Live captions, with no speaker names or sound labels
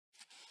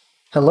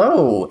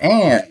Hello,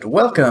 and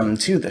welcome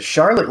to the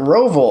Charlotte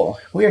Roval.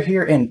 We're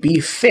here in B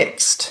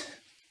Fixed.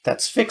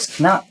 That's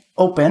fixed, not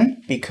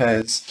open,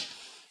 because,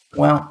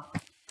 well,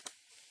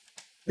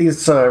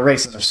 these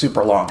races are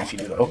super long if you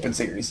do the open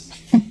series.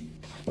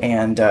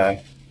 And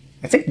I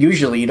think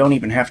usually you don't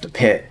even have to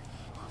pit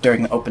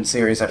during the open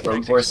series at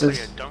road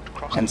courses,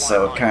 and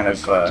so it kind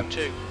of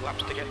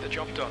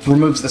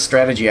removes the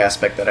strategy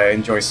aspect that I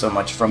enjoy so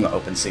much from the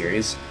open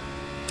series.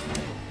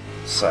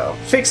 So,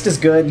 fixed is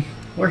good.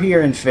 We're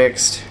here in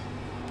fixed.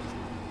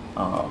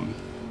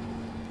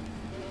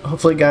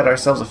 Hopefully got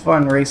ourselves a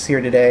fun race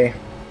here today.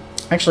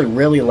 I actually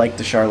really like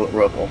the Charlotte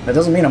Roval. That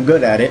doesn't mean I'm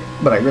good at it,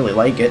 but I really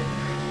like it.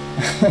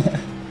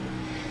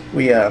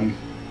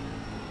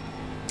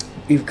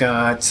 We've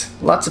got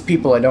lots of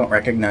people I don't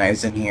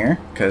recognize in here,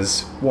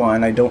 because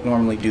one, I don't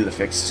normally do the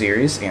fixed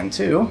series, and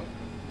two,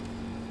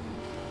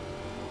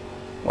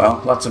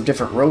 well, lots of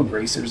different road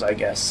racers, I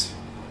guess.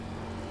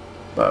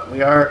 But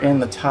we are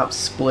in the top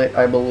split,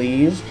 I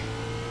believe.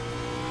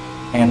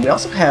 And we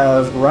also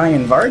have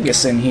Ryan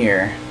Vargas in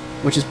here,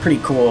 which is pretty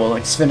cool,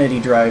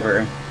 Xfinity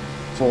driver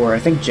for, I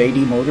think,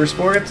 JD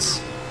Motorsports.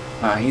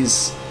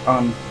 He's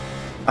on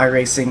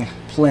iRacing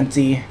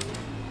plenty.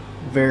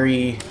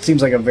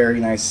 Seems like a very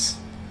nice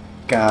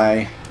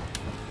guy.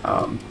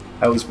 I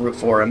always root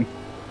for him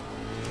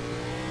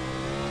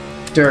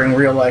during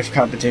real life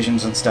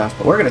competitions and stuff,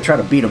 but we're going to try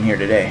to beat him here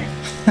today.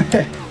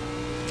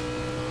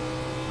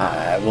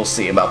 We'll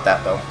see about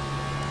that though.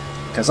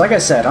 Because like I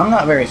said, I'm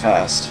not very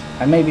fast.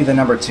 I may be the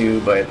number 2,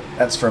 but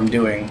that's from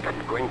doing,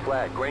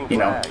 you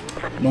know,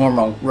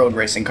 normal road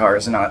racing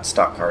cars, not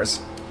stock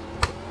cars.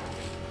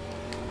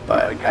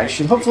 But I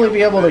should hopefully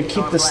be able to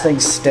keep this thing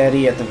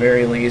steady at the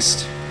very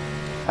least.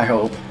 I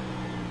hope.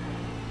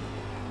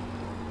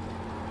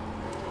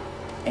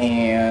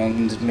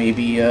 And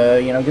maybe,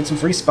 you know, get some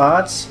free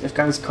spots if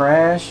guys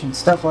crash and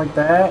stuff like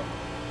that.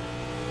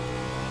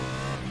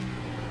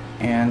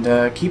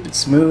 And keep it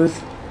smooth.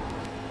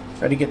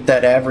 Try to get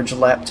that average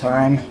lap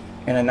time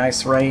in a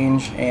nice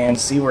range and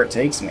see where it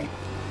takes me.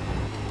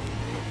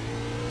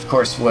 Of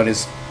course, what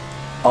is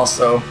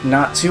also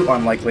not too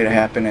unlikely to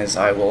happen is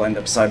I will end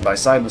up side by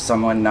side with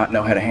someone, not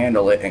know how to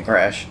handle it, and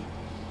crash.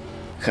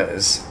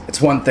 Because it's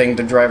one thing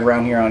to drive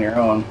around here on your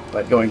own,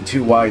 but going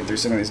too wide through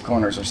some of these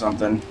corners or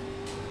something,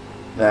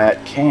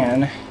 that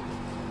can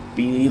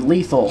be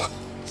lethal.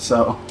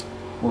 So,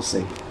 we'll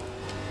see.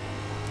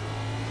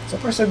 So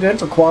far so good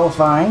for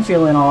qualifying,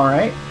 feeling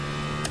alright.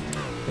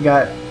 I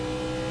got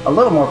a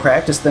little more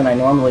practice than I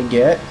normally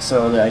get,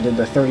 so I did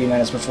the 30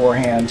 minutes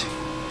beforehand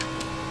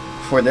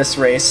for this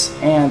race,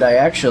 and I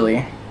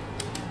actually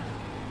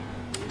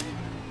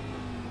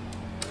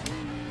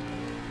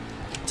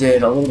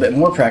did a little bit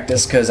more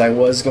practice because I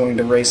was going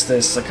to race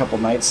this a couple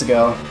nights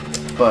ago,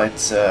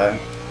 but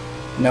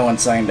no one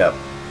signed up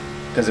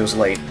because it was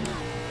late,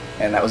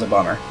 and that was a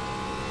bummer.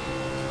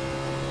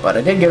 But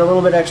I did get a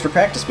little bit extra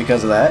practice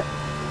because of that,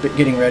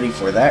 getting ready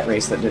for that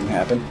race that didn't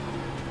happen.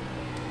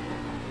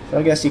 So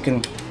I guess you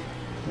can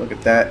look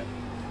at that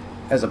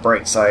as a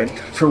bright side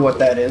for what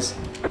that is.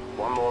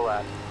 One more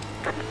lap.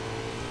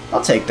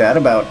 I'll take that,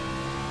 about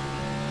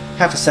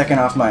half a second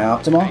off my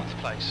optimal.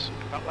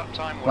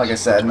 Like I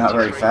said, not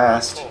very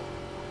fast.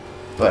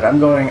 But I'm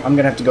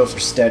gonna have to go for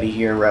steady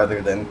here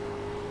rather than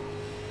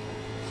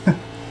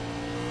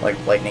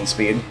like lightning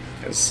speed,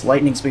 because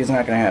lightning speed is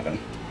not gonna happen.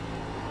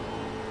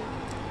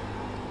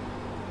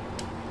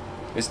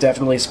 There's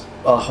definitely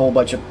a whole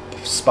bunch of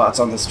spots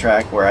on this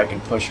track where I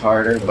can push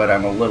harder, but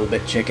I'm a little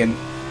bit chicken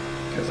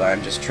because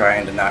I'm just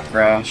trying to not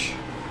crash.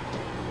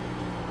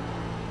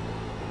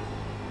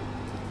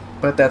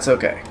 But that's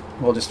okay.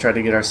 We'll just try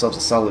to get ourselves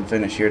a solid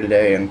finish here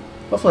today and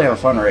hopefully have a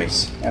fun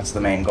race. That's the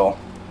main goal.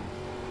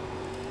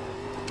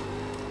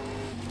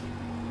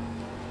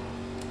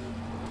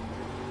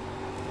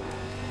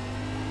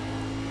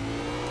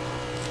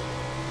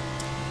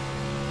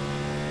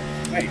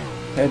 Alright,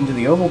 heading to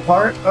the oval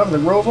part of the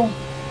Roval.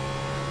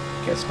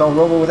 Can't spell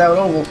Roval without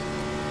oval.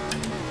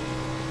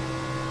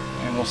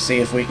 And we'll see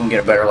if we can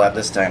get a better lap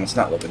this time. It's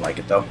not looking like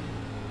it though.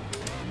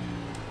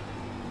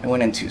 I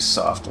went in too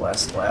soft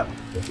last lap.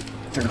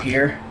 Through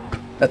here.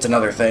 That's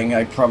another thing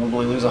I'd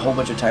probably lose a whole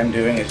bunch of time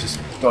doing, is just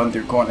going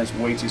through corners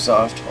way too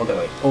soft. Although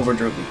I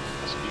overdrove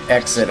the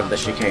exit of the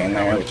chicane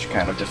there, which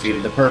kind of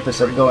defeated the purpose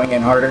of going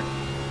in harder.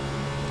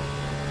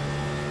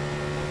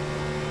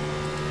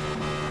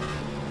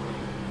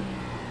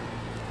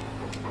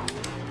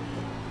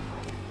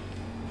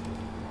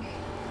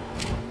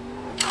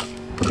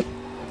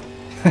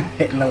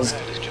 Hitting those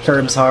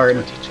curbs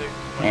hard,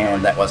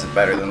 and that wasn't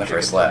better than the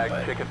first lap,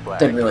 but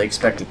didn't really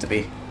expect it to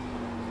be.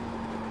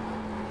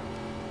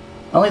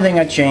 Only thing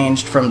I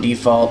changed from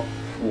default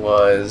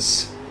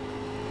was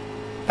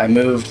I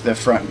moved the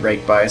front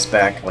brake bias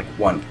back like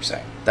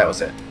 1%. That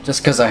was it.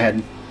 Just because I had,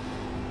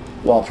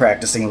 while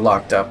practicing,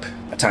 locked up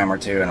a time or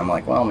two, and I'm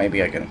like, well,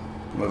 maybe I can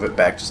move it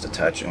back just a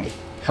touch and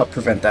help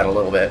prevent that a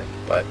little bit,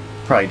 but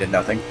probably did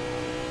nothing.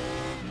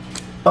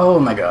 Oh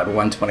my god,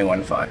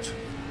 121.5.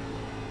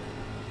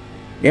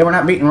 Yeah, we're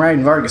not beating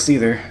Ryan Vargas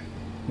either.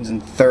 He's in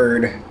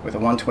third with a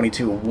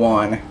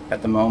 1:22.1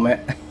 at the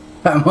moment.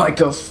 I'm like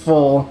a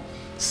full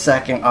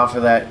second off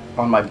of that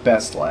on my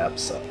best lap,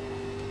 so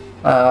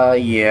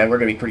yeah, we're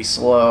gonna be pretty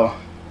slow,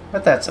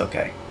 but that's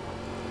okay.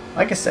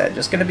 Like I said,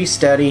 just gonna be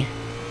steady,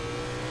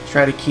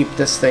 try to keep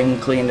this thing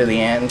clean to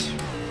the end.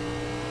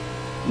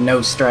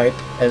 No stripe,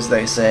 as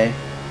they say.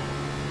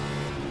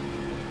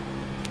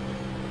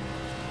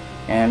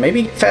 And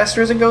maybe get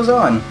faster as it goes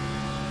on,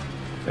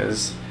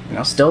 because, you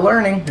know, still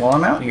learning while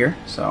I'm out here,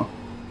 so.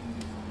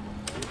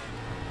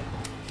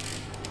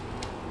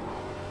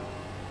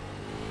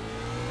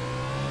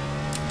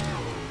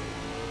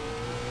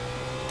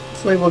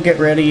 Hopefully we'll get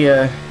ready,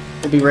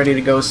 we'll be ready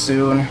to go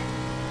soon.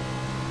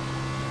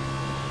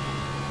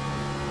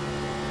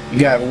 You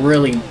got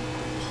really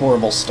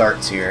horrible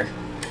starts here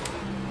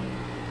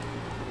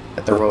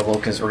at the Roval,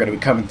 because we're going to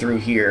be coming through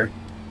here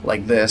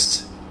like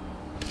this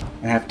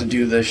and have to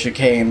do the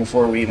chicane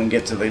before we even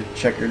get to the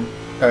checkered,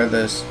 or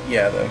the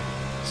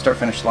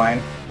start-finish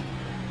line.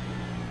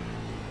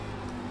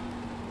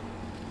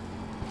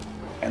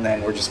 And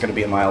then we're just going to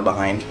be a mile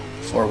behind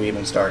before we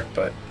even start,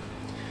 but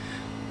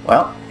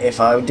well,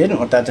 if I didn't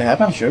want that to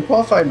happen, I should have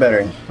qualified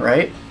better,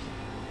 right?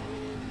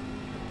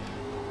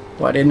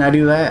 Why didn't I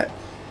do that?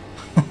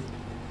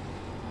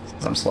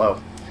 Because I'm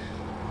slow.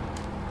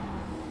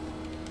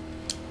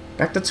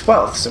 Back to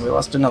 12th, so we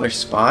lost another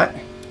spot.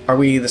 Are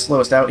we the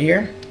slowest out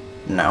here?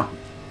 No.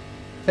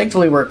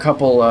 Thankfully we're a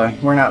couple,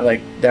 we're not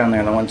like down there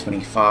in the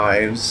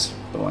 125s,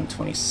 the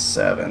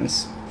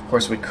 127s. Of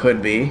course we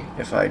could be,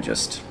 if I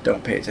just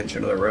don't pay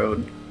attention to the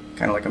road,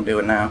 kind of like I'm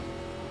doing now.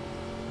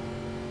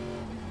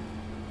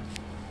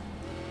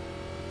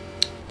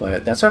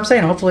 But that's what I'm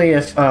saying. Hopefully,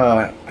 if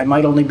I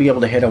might only be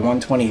able to hit a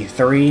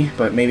 123,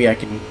 but maybe I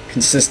can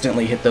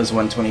consistently hit those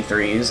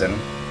 123s, and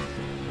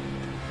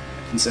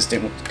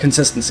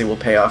consistency will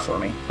pay off for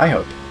me. I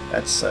hope.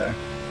 That's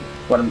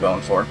what I'm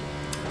going for.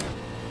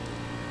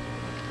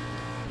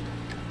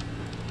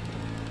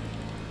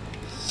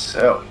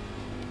 So,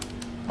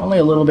 only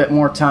a little bit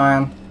more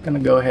time. Gonna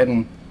go ahead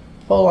and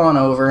pull on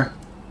over.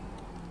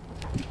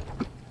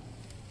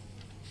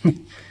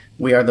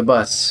 We are the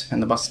bus and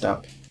the bus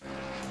stop.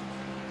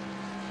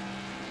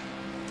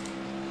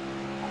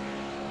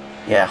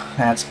 Yeah,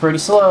 that's pretty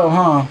slow,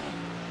 huh?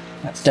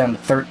 That's down to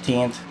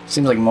 13th.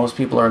 Seems like most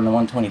people are in the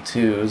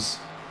 122s.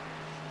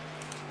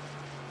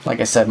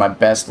 Like I said, my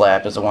best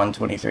lap is a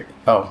 123.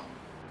 Oh,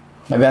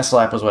 my best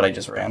lap was what I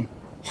just ran.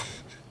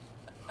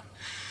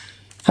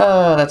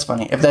 That's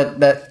funny. If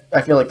that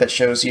I feel like that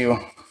shows you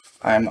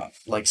I'm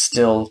like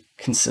still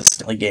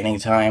consistently gaining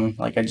time.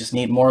 Like I just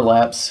need more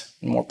laps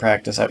and more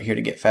practice out here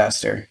to get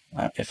faster.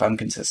 If I'm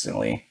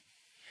consistently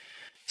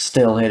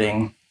still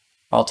hitting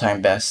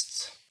all-time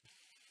bests.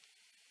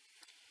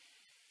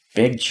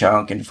 Big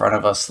chunk in front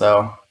of us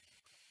though.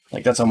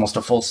 Like that's almost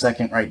a full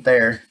second right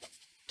there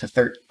to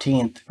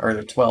 13th, or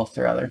the 12th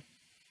rather.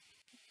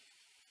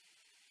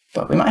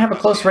 But we might have a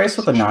close race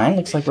with the 9.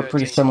 Looks like we're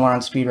pretty similar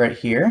on speed right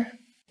here.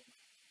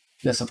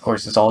 This, of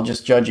course, is all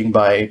just judging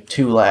by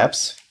 2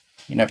 laps.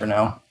 You never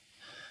know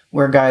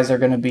where guys are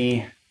going to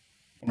be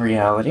in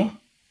reality.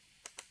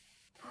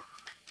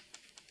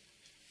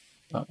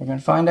 But we're going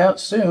to find out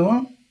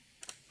soon,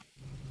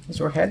 as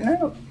we're heading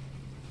out.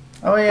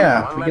 Oh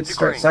yeah, we get to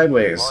start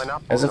sideways,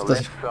 as if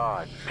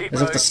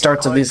the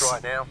starts of these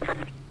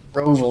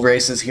Roval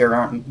races here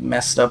aren't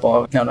messed up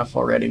enough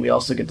already. We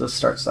also get to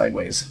start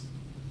sideways.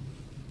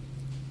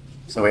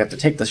 So we have to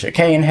take the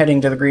chicane heading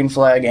to the green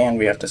flag, and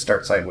we have to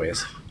start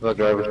sideways. Hello,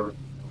 driver.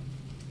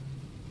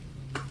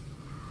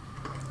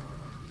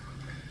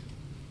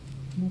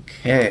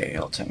 Okay,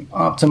 all-time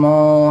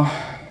optimal.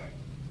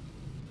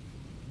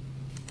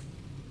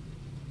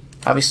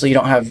 Obviously you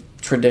don't have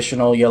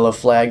traditional yellow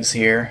flags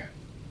here.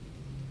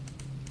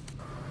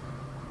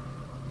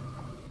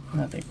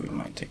 I think we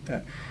might take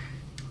that.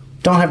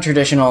 Don't have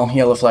traditional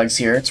yellow flags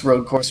here. It's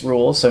road course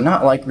rules, so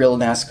not like real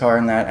NASCAR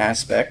in that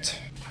aspect.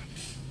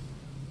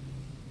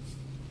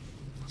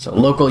 So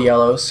local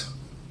yellows.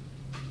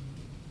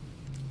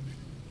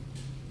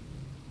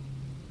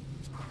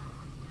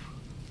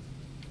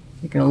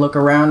 You can look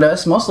around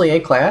us, mostly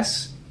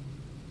A-class.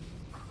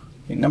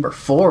 Number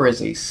 4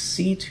 is a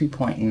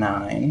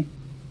C2.9,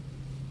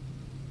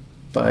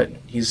 but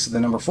he's the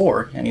number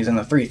 4, and he's in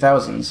the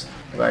 3000s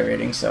of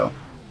iRating, so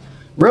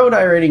road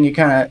iRating you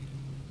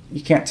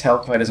can't tell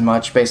quite as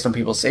much based on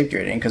people's safety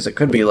rating, because it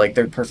could be like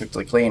they're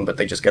perfectly clean, but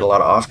they just get a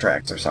lot of off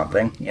tracks or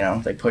something. You know,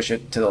 they push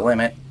it to the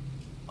limit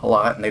a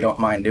lot, and they don't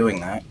mind doing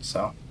that.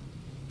 So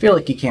I feel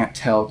like you can't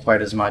tell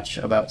quite as much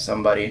about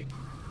somebody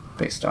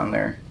based on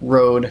their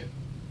road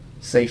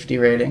safety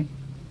rating.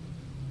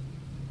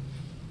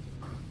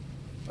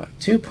 But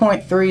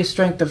 2.3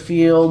 strength of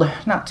field,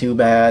 not too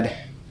bad.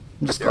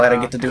 I'm just glad I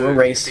get to do a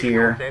race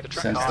here,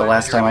 since the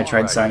last time I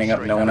tried signing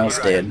up, no one else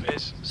did.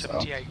 So,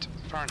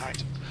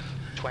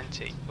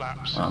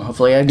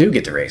 hopefully I do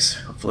get to race.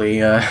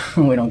 Hopefully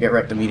we don't get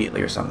wrecked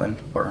immediately or something,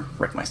 or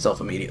wreck myself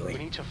immediately.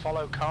 We need to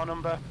follow car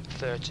number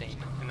 13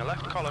 in the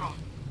left column.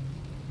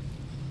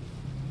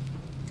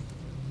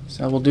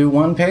 So we'll do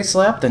 1 pace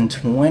lap, then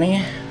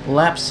 20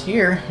 laps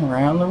here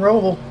around the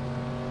Roval.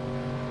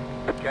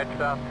 Catch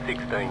up,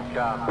 16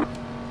 sharp.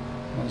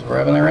 One's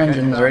revving their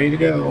engines, ready to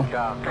go.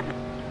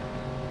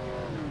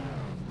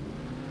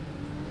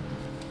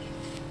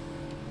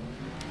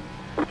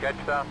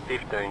 Catch up,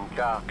 15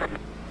 sharp.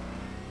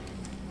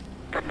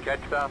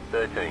 Catch up,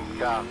 13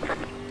 sharp.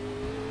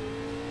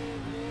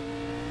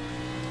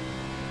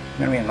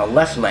 Gonna be in the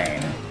left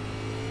lane.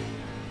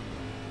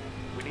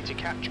 We need to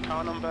catch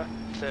car number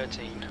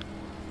 13.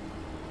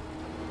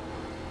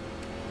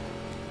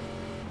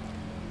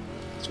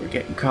 So we're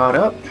getting caught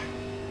up.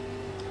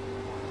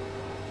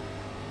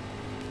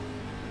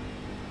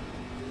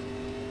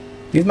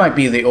 These might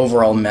be the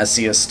overall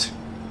messiest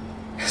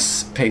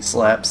pace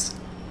laps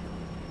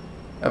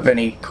of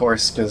any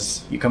course,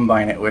 because you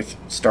combine it with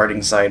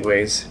starting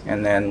sideways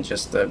and then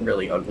just the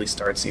really ugly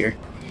starts here.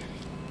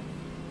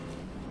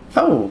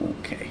 Oh,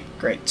 okay,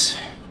 great.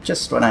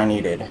 Just what I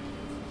needed.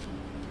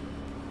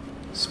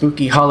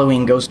 Spooky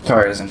Halloween ghost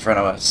cars in front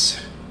of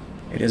us.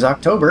 It is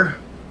October.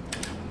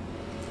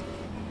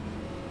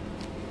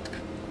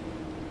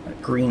 A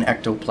green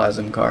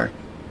ectoplasm car.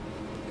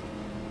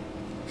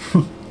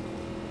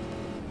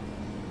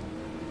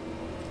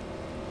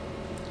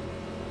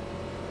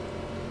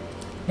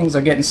 Things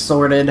are getting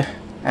sorted,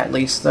 at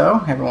least,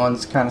 though.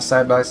 Everyone's kind of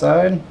side by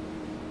side.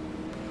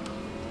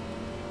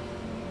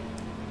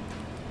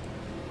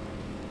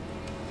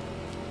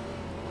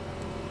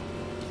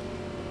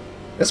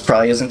 This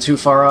probably isn't too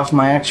far off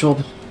my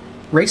actual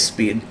race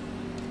speed.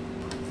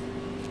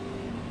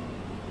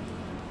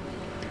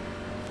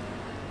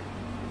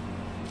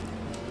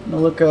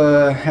 Look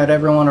at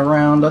everyone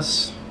around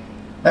us.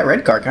 That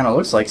red car kind of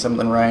looks like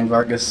something Ryan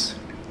Vargas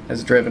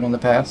has driven in the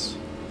past.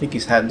 I think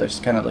he's had this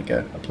kind of like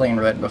a plain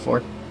red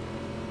before.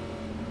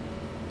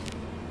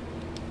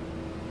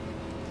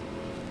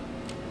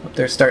 Up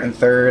there starting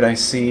third, I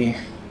see.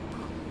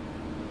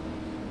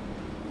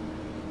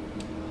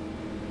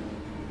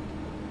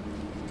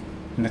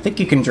 And I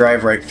think you can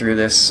drive right through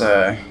this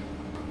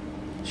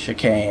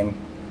chicane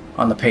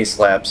on the pace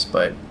laps,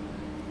 but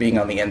being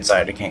on the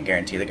inside, I can't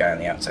guarantee the guy on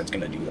the outside is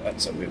going to do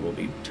that, so we will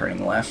be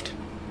turning left.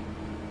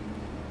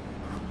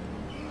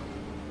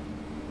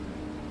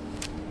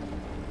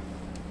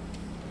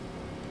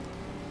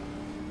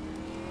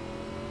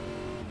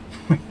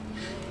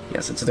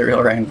 Yes, it's the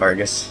real Ryan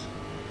Vargas.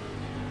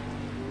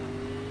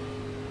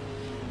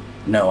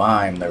 No,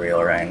 I'm the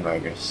real Ryan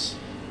Vargas.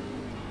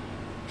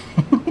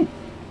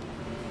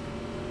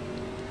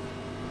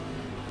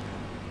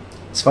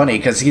 It's funny,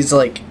 because he's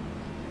like...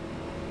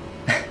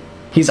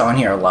 he's on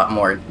here a lot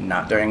more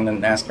not during the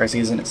NASCAR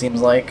season, it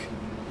seems like.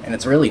 And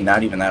it's really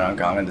not even that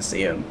uncommon to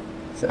see him.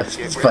 So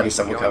it's funny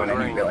someone coming in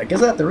and be like,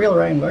 is that the real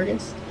Ryan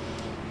Vargas?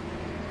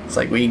 It's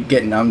like we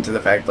get numb to the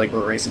fact like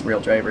we're racing real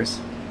drivers.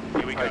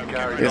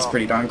 It's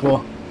pretty darn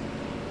cool.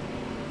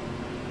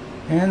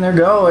 And they're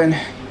going. Not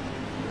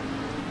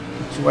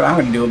sure what I'm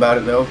going to do about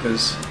it though,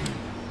 because...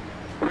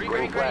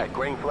 Green flag,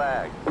 green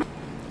flag.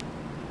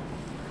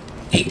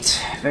 Neat.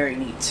 Very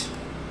neat.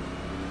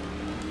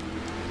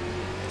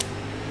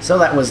 So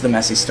that was the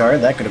messy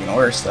start. That could have been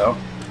worse though.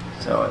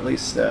 So at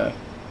least, here's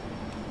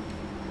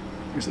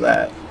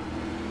that.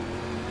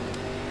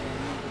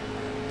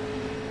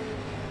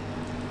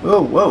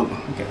 Whoa, whoa.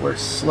 Okay, we're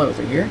slow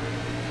through here.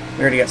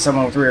 We already got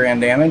someone with rear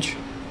end damage.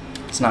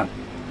 Let's not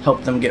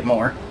help them get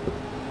more.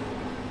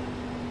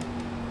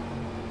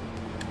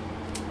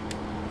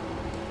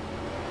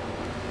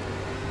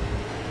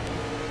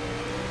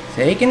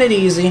 Taking it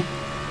easy.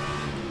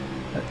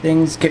 Let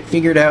things get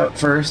figured out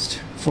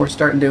first before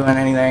starting doing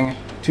anything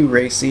too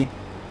racy.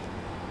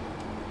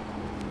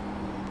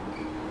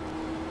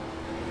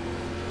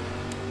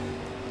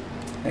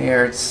 They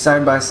are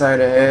side by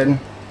side ahead.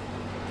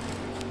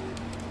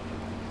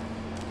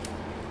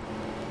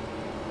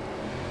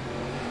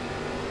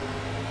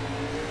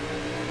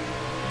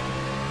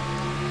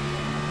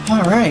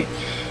 Alright.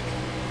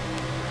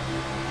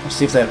 Let's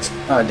see if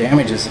that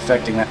damage is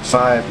affecting that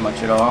 5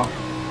 much at all.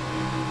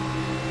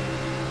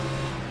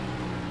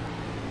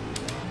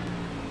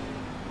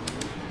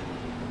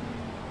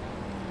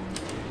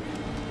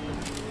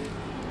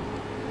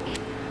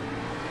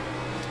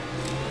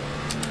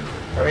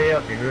 Hurry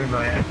up, you ruined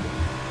my ass.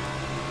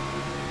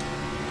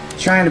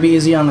 Trying to be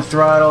easy on the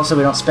throttle so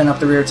we don't spin up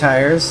the rear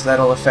tires.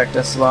 That'll affect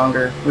us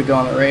longer we go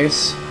on the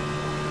race.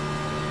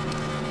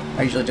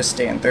 I usually just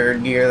stay in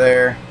third gear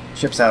there.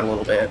 Ships out a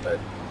little bit, but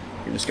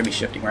you're just going to be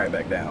shifting right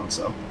back down,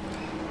 so.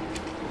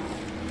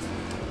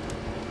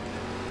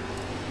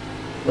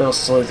 A little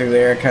slow through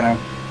there, kind of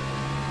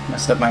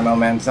messed up my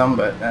momentum,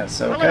 but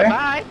that's okay.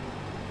 Bye.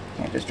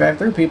 Can't just drive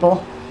through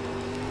people.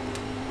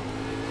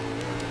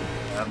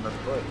 I'm the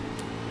foot.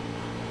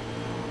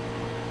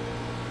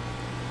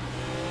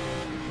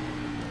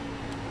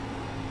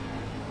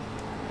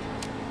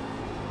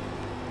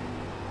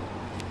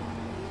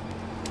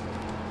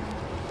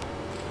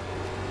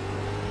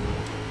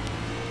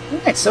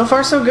 Alright, so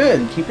far so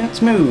good. Keeping it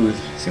smooth.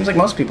 Seems like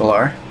most people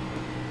are.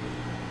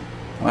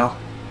 Well,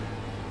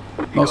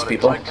 Most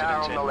people.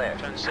 Car on the left.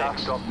 Turn Car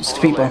 6. stop on Most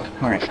the people.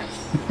 left. Alright.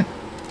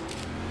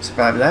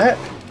 Survive that.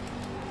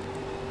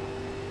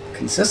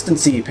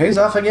 Consistency pays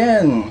off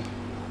again.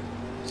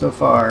 So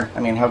far. I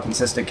mean, how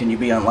consistent can you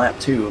be on lap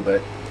 2,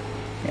 but,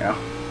 you know,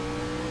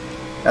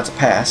 that's a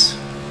pass.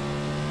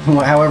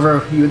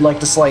 However you would like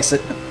to slice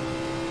it.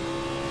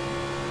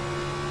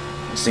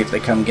 Let's see if they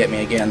come get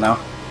me again, though,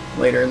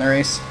 later in the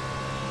race.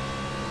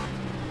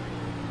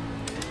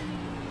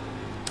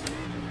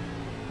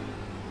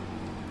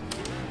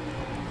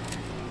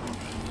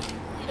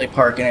 They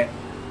parking it.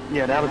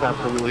 Yeah, that was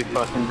absolutely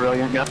fucking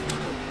brilliant, yeah.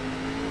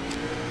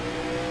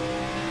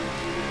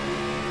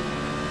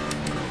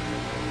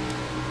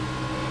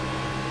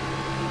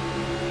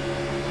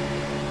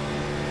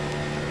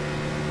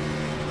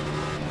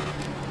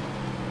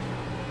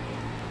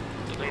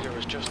 The leader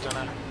has just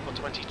done a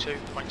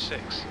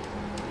 122.6.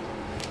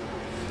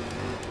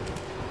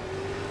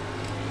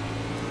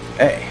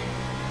 Hey.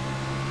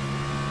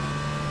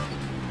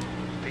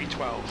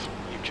 P12,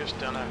 you've just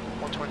done a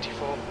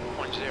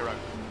 124.0.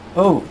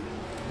 Oh.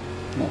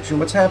 Not sure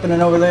what's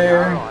happening over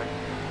there. Alright.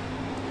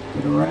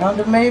 Get around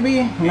him,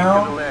 maybe?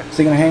 No? Is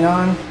he gonna hang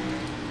on?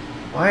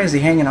 Why is he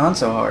hanging on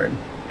so hard?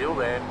 Still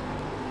there.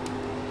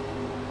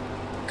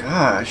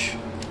 Gosh.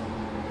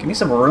 Give me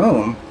some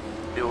room.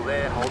 Still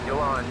there. Hold your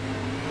line.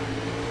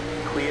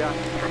 Clear.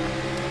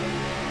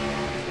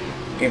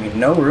 Gave me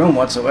no room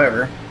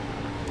whatsoever.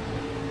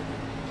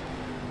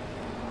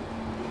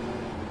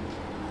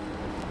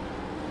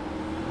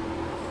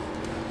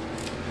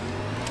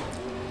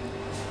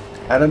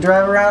 How to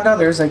drive around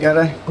others, I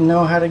gotta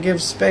know how to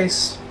give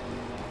space.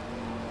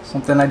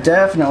 Something I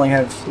definitely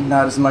have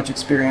not as much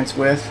experience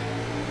with.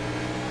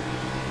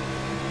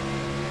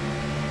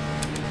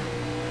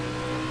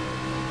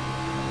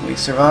 We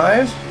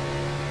survive.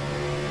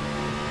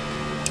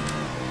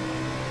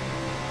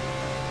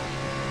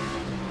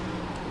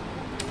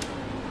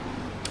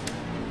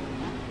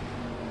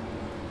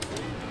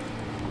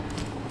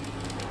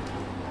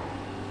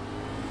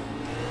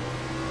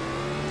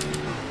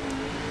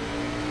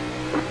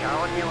 Car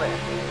on your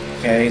left.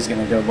 Okay, he's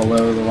gonna go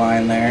below the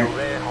line there. Still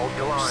there. Hold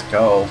your line. Just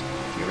go,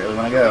 if you really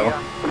wanna go.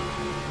 Clear.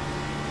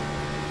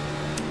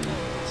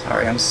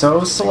 Sorry, I'm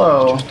so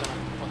slow. Just done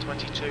a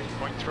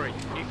 122.3.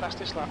 New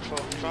fastest lap for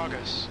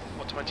Vargas,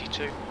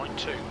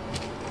 122.2.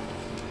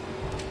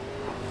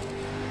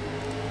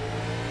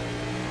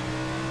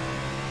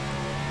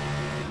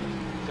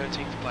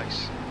 13th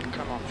place.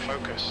 Come on,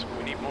 focus.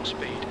 We need more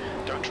speed.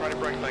 Don't try to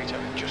brake later.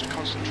 Just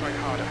concentrate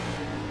harder.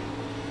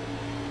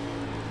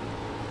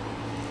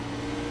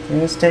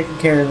 Just taking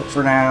care of it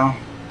for now.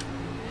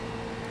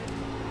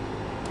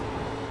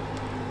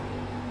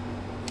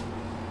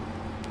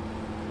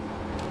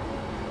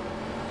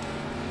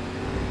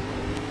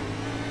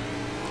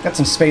 Got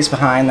some space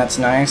behind, that's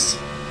nice.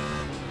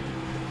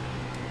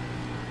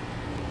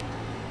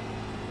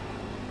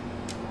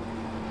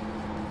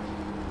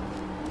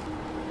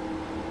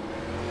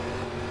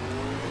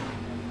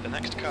 The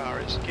next car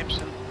is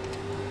Gibson.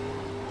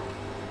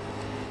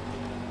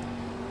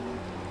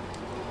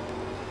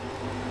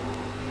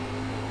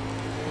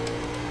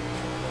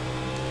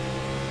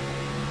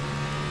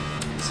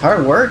 It's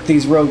hard work,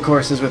 these road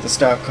courses with a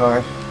stock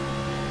car.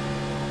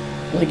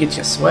 Really get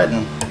you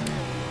sweating.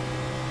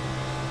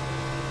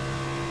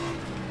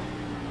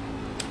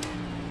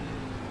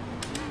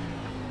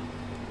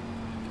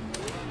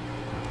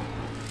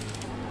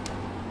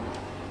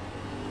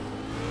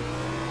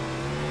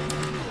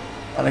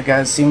 A lot of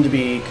guys seem to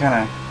be kind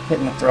of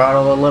hitting the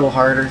throttle a little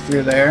harder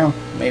through there.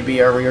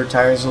 Maybe our rear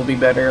tires will be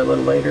better a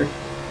little later.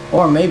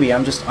 Or maybe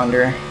I'm just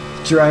under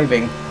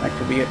driving. That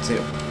could be it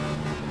too.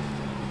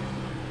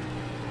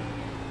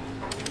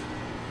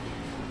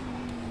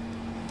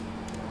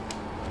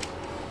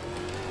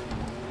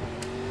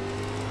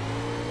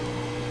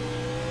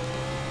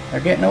 They're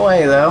getting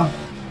away though.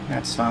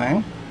 That's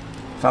fine.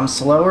 If I'm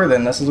slower,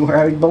 then this is where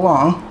I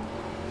belong.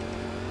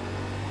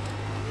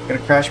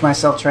 Gonna crash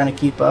myself trying to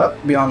keep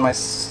up beyond my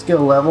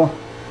skill level.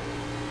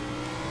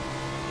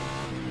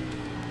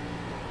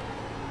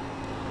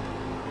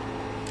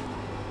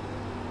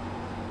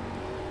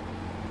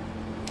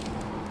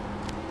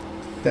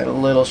 Got a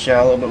little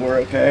shallow, but we're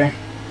okay.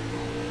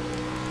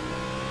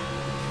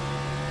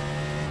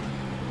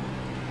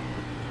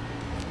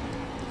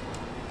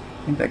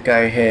 I think that guy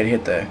ahead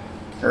hit the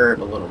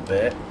curb a little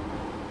bit.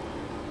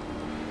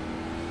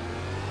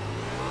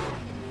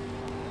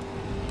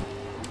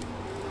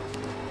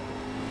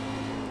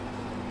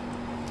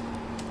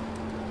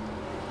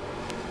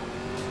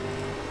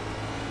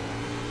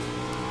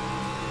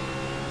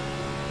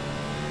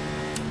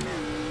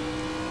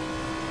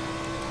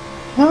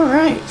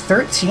 Alright,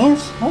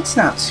 13th. That's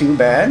not too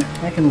bad.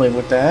 I can live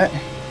with that. I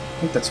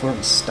think that's where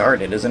we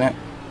started, isn't it?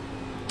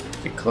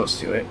 Get close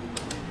to it.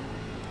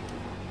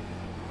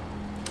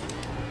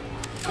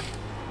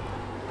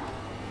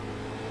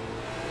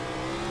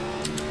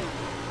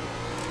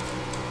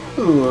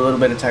 Ooh, a little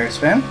bit of tire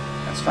spin.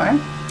 That's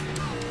fine.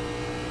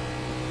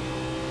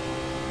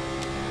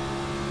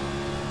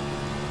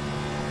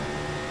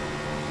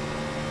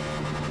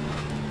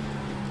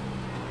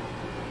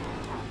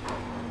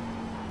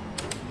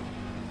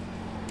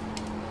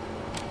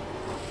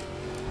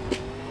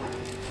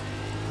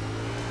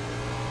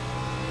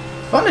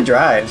 fun to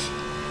drive.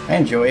 I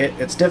enjoy it.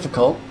 It's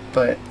difficult,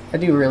 but I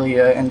do really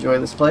enjoy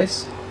this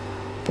place.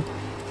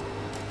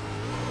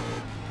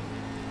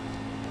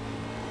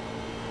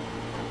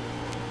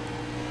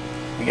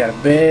 We got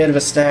a bit of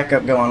a stack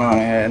up going on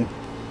ahead.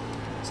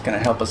 It's going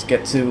to help us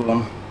get to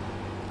them.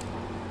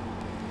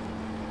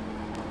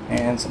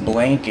 And it's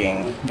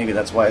blanking. Maybe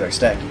that's why they're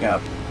stacking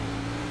up.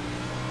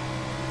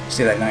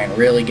 See that 9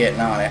 really getting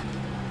on it.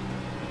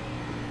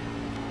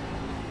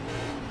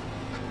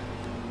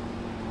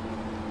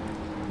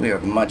 We are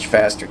much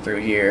faster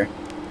through here.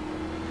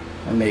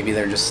 And maybe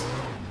they're just,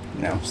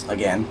 you know,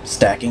 again,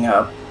 stacking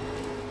up.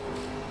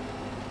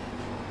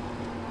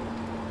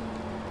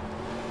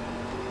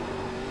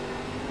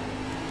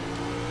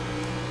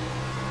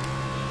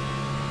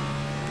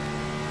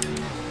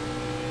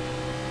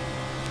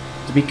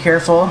 To be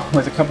careful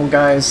with a couple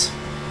guys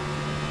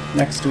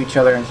next to each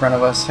other in front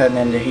of us heading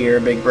into here,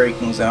 big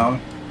braking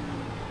zone.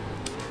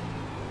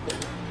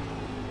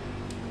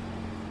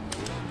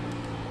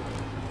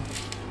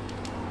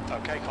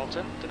 Okay,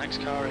 Colton, the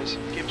next car is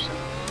Gibson.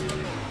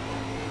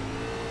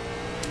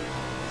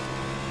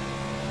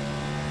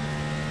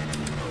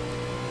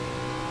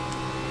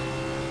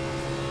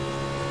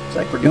 Looks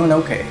like we're doing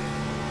okay.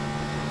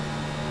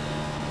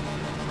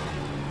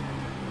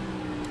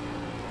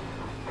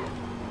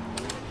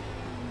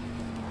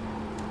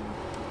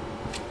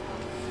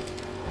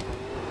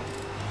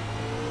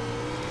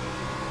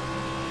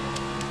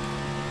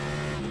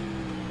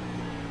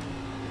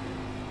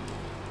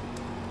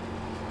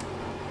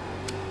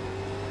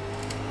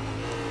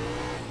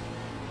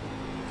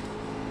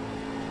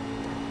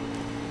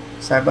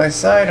 Side by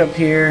side up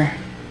here.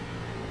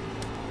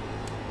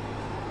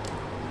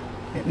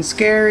 Getting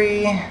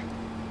scary.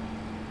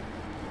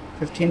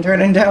 15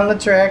 turning down the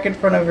track in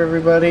front of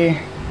everybody.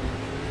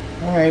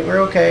 Alright, we're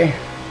okay.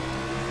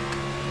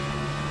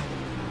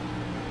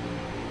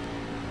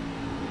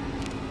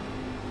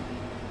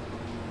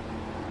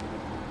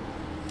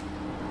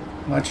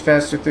 Much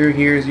faster through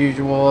here as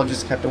usual,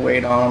 just have to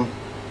wait on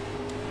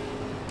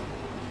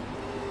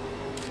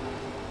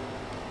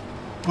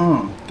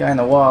them. Guy in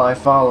the wall, I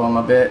follow him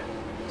a bit.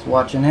 Just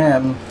watching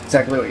him.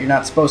 Exactly what you're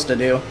not supposed to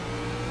do.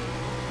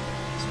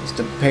 You're supposed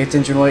to pay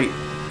attention to what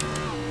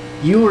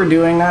you were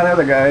doing, not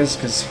other guys,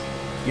 because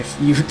if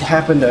you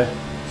happen to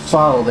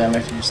follow them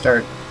if you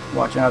start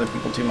watching other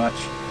people too much.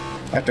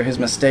 After his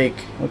mistake,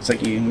 looks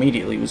like he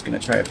immediately was going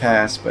to try a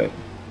pass, but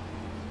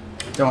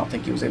I don't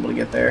think he was able to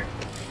get there.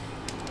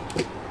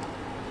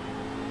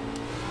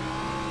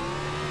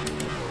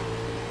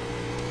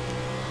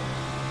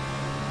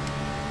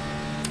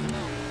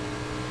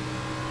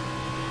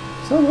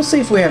 So we'll see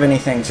if we have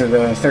anything through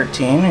the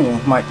 13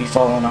 who might be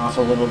falling off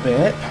a little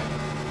bit.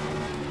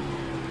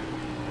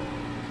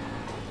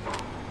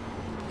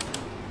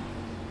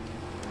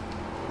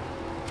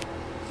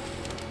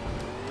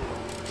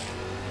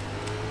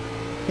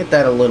 Get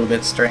that a little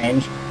bit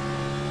strange.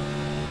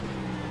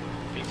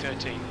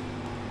 B13.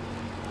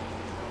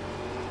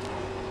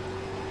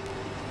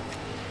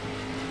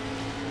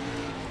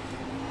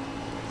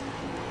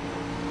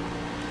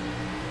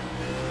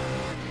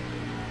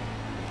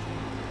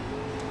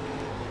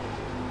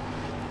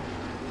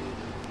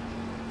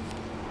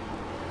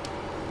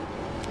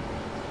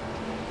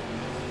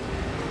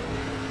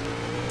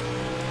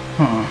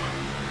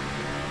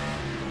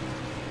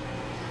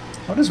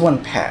 How does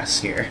one pass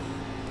here?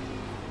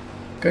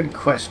 Good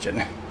question.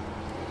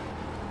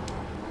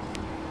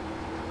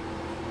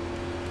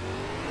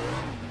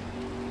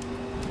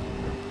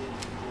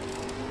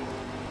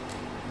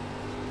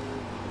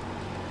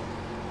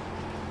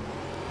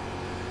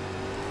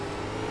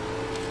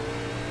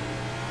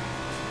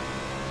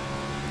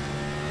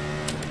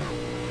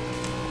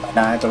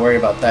 Nah, I have to worry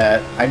about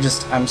that.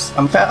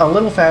 I'm a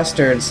little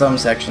faster in some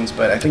sections,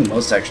 but I think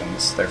most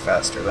sections they're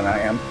faster than I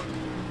am.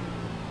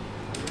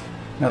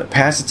 Another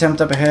pass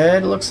attempt up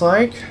ahead, looks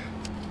like.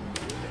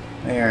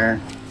 They are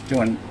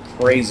doing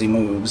crazy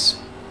moves.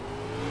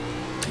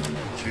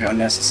 Show how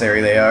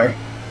necessary they are.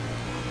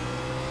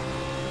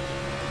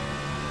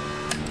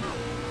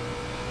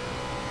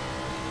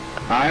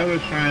 I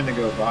was trying to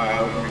go by.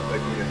 I was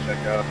expecting you to check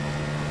out.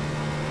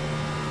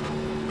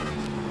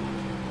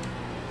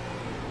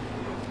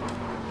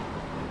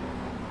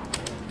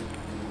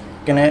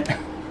 Looking it.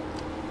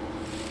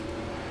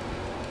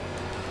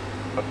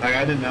 Like,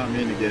 I did not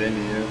mean to get into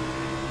you.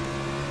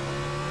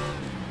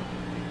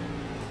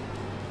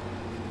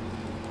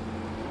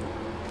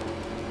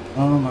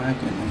 Oh my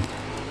goodness.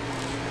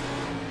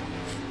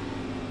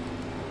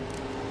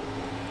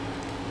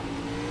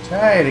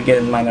 Try to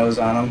get my nose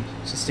on them,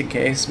 just in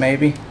case,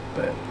 maybe,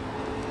 but...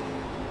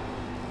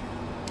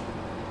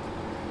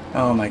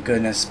 Oh my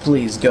goodness,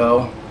 please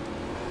go.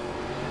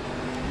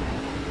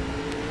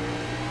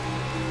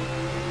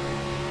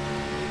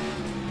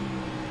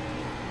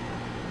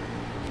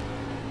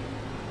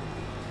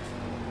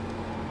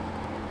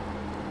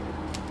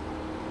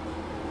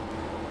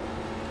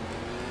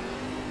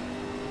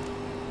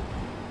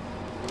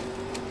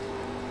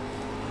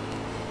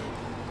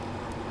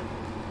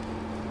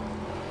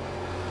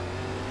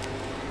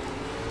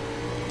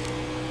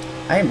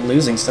 I am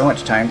losing so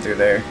much time through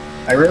there.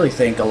 I really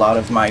think a lot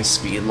of my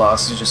speed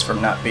loss is just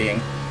from not being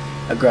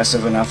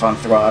aggressive enough on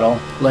throttle,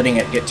 letting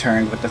it get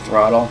turned with the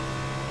throttle.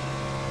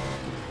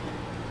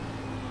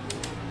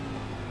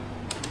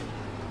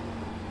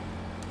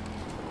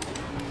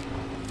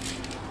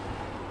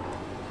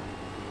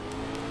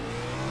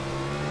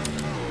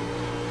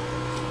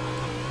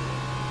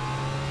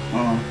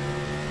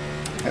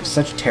 I have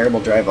such a terrible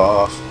drive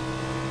off.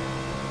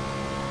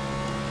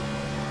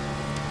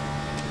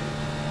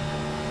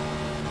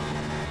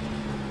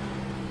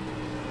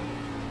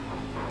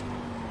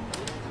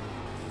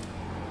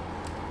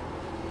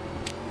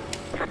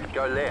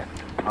 Go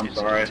left. I'm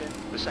sorry.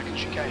 The second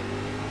chicane.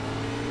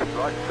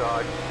 Right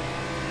side.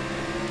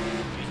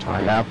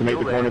 I have to make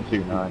the corner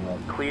too. No, no.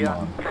 Clear. Come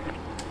on.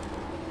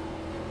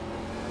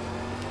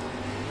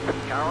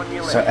 Car on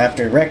your left. So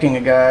after wrecking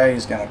a guy,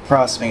 he's gonna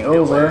cross me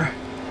over.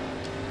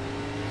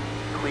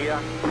 Clear.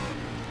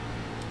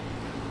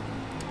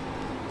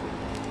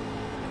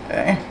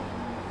 Okay.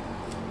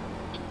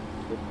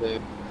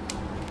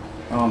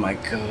 Oh my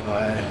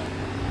god.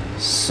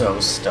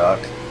 So stuck.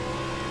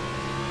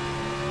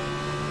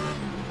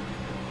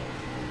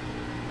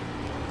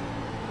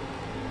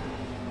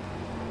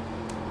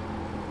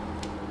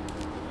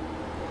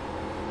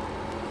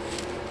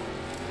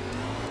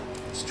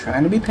 Just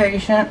trying to be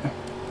patient.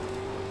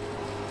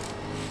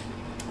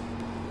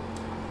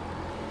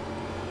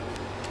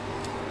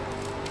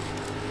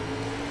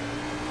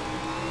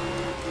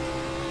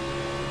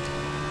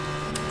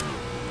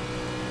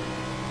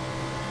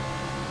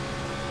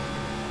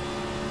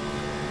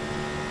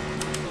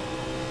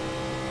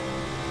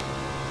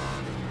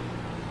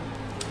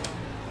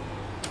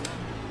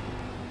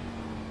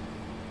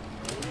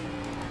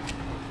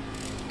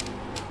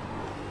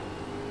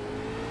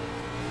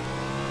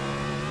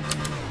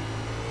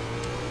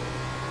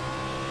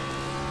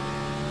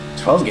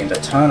 Gained a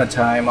ton of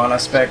time on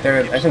us back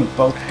there. I think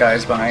both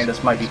guys behind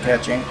us might be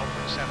catching.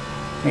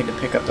 Need to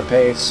pick up the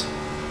pace.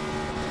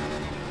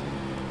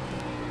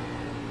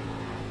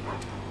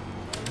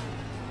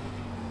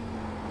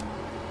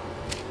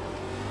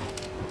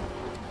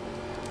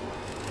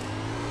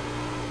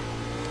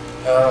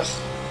 Ugh.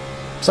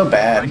 So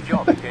bad. Great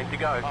job. 10 to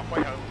go.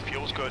 Halfway home,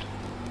 fuel's good.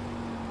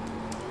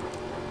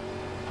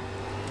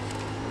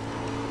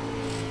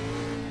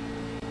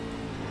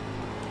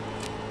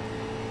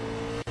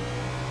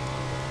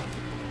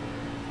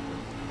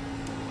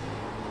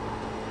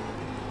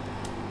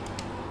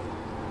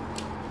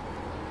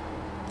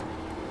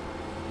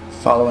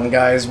 Following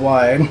guys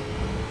wide.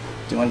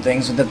 Doing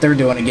things that they're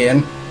doing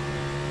again.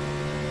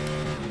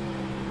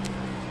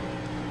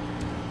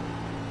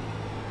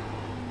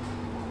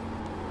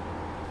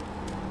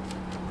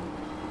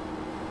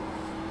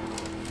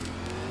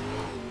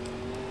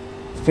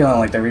 Feeling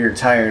like the rear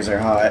tires are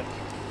hot.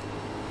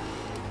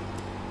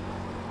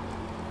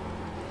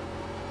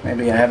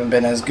 Maybe I haven't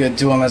been as good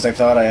to them as I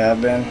thought I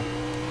have been.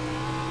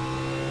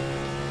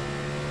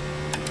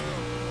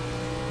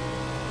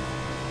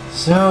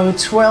 So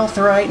 12th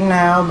right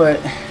now, but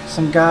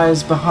some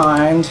guys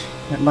behind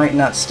that might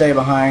not stay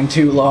behind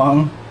too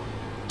long.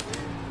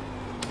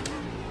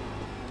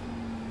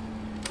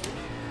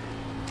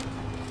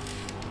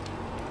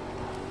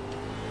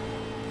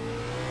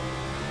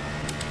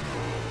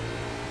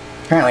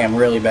 Apparently I'm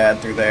really bad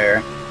through there.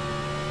 You're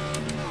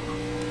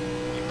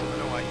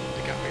pulling away.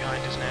 The gap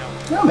behind us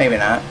now. No, maybe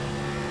not.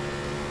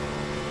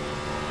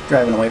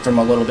 Driving away from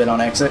a little bit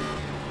on exit.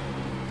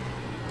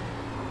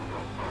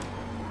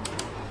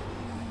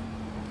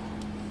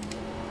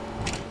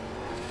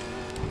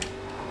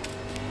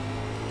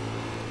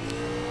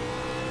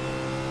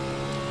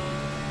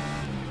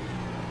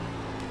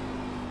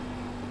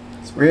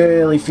 It's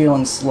really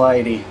feeling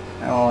slidey.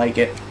 I don't like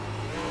it.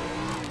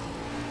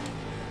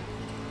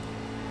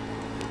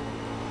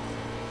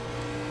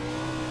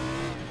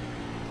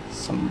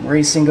 Some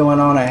racing going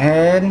on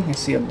ahead. I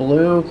see a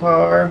blue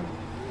car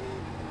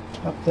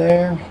up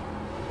there.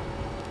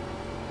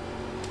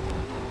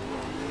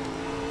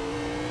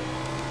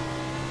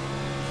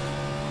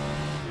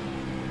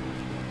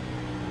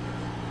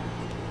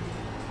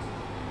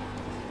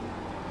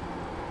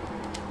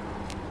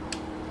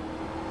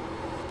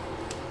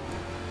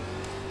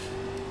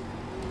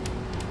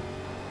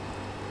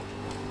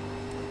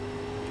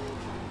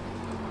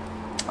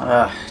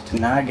 Did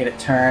not get it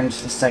turned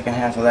the second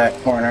half of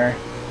that corner.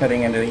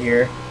 Cutting into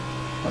here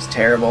was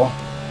terrible.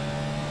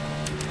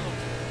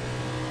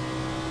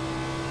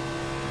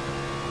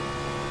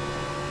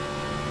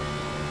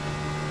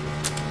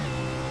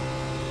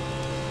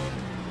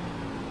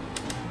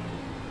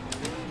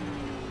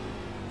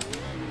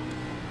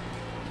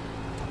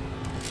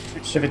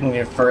 Should have been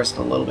here first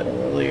a little bit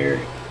earlier.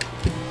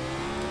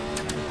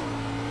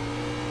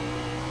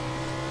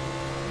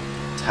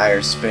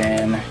 Tire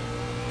spin.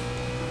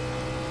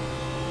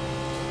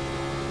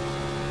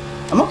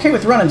 I'm okay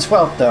with running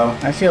 12th though.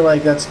 I feel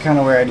like that's kind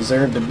of where I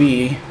deserve to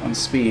be on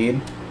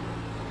speed.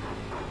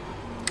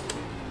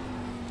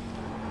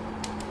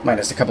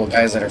 Minus a couple of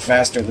guys that are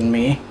faster than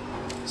me,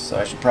 so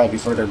I should probably be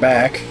further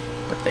back,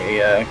 but they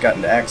got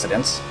into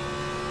accidents.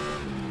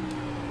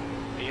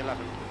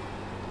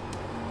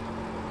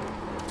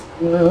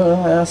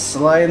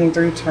 Sliding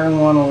through turn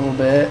one a little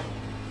bit.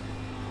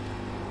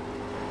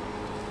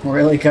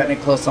 Really cutting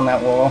it close on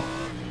that wall.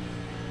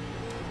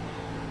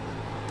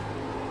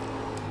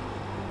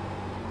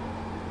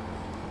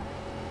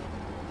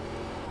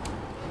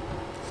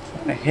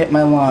 Trying to hit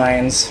my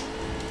lines.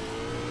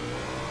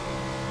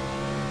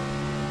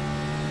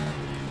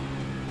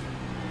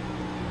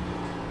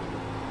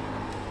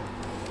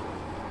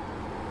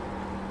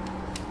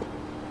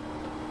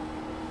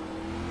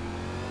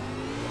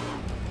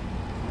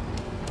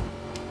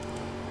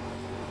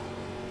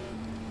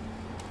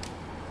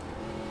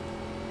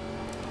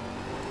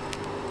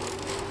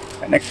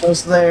 Kinda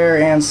close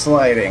there and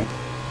sliding.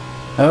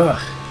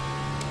 Ugh.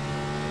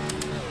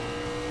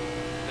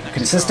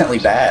 Consistently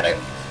bad.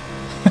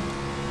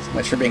 So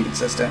much for being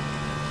consistent.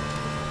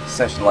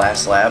 Session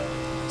last lap.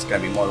 It's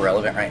gonna be more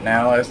relevant right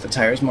now as the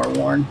tire's more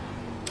worn.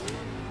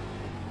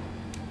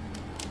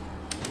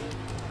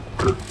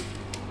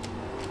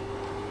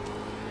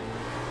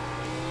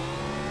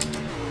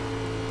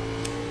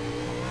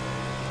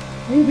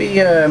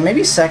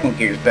 Maybe second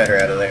gear's better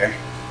out of there.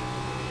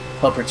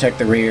 Help protect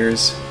the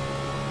rears.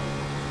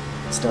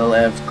 Still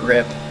have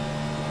grip.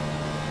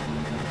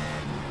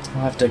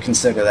 I'll have to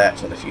consider that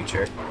for the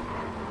future.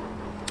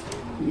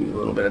 A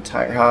little bit of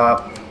tire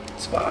hop.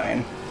 It's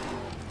fine.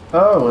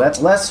 Oh,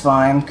 that's less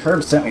fine.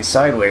 Curb sent me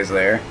sideways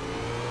there.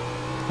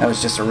 That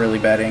was just a really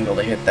bad angle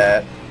to hit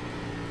that.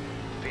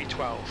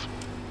 V12.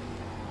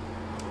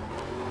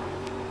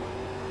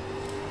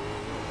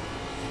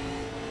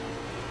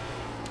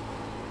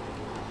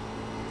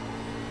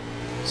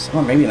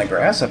 Someone maybe in the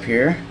grass up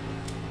here.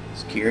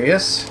 Just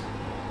curious.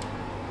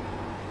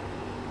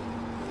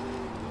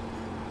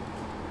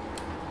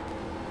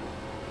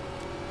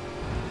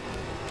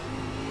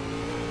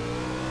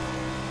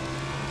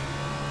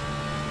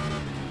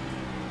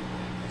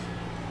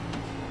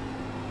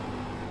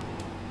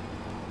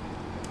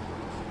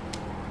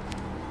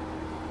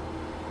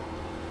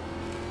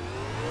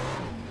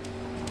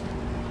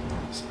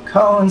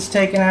 Cohen's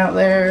taken out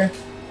there.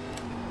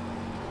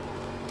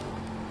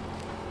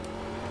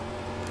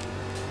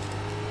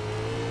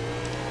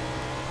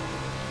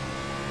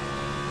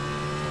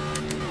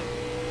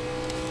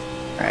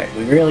 Alright,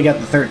 we really got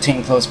the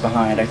 13 close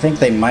behind. I think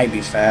they might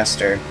be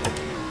faster.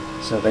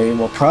 So they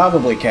will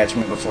probably catch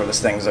me before this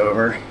thing's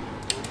over.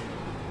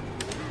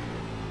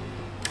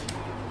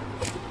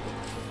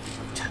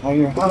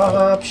 Tire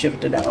hop,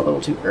 shifted out a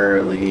little too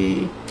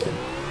early.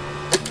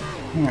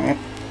 Alright,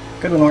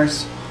 good one,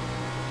 horse.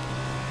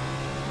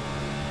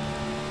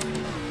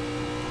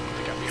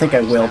 I think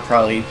I will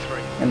probably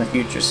in the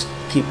future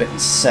keep it in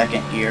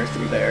second gear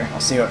through there. I'll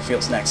see how it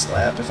feels next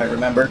lap if I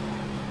remember.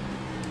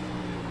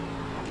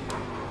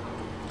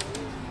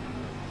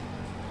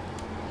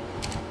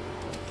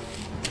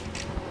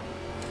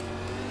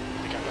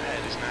 The gap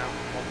ahead is now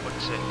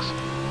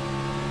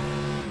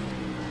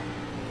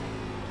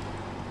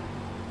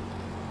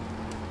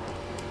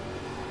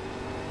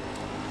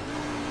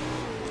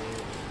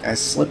 1.6.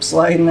 Guys slip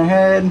sliding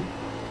ahead.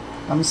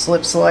 I'm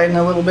slip sliding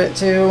a little bit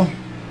too.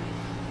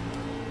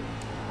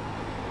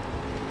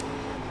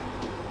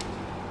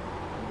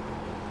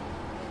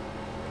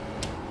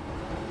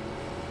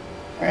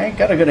 Alright,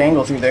 got a good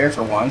angle through there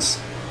for once.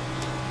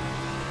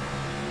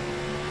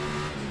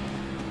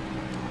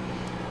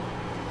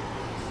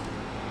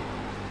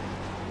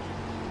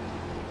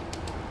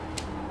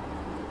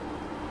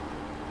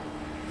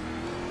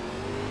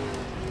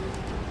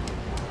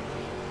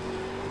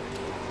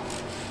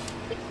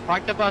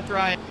 Park the bus,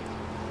 Ryan.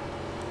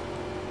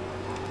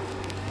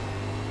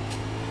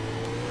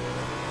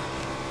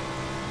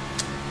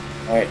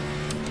 Alright.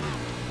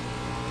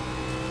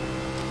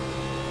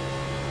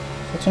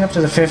 Catching up to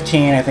the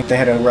 15, I think they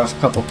had a rough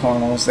couple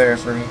corners there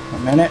for a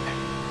minute.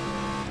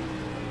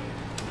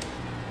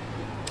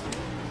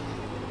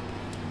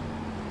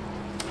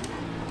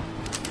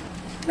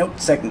 Nope,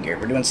 second gear.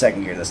 We're doing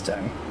second gear this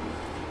time.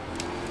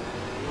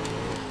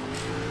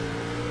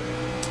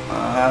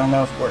 I don't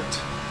know if it worked.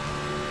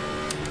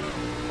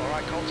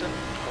 Alright, Colton,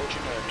 hold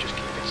your nerve, just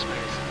keep it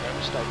smooth, no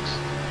mistakes.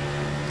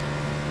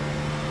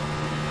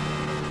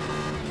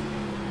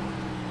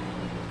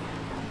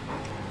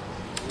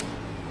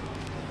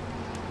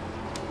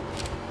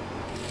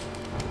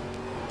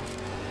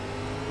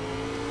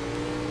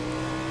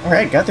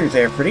 Alright, got through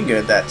there pretty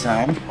good that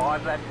time.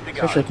 5 laps to go.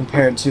 Especially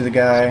compared to the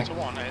guy Sector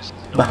 1 is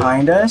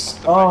behind us.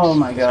 Oh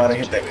my god, I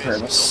hit that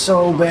curve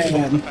so off the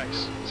bad.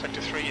 pace.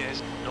 Sector 3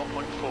 is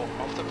 0.4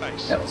 off the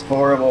pace. That was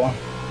horrible.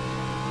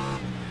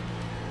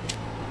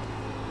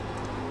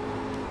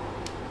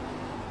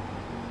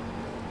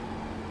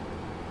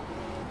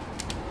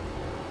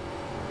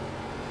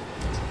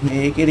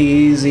 Make it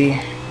easy.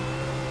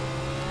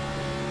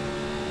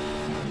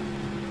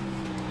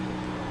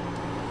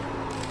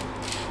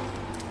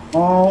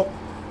 Oh,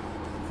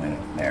 went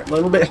in there a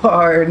little bit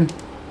hard.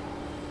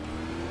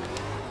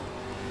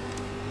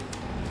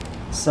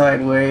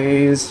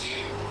 Sideways.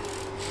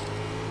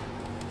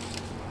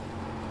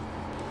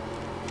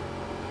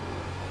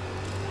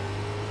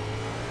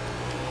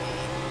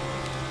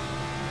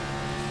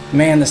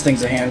 Man, this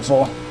thing's a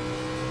handful.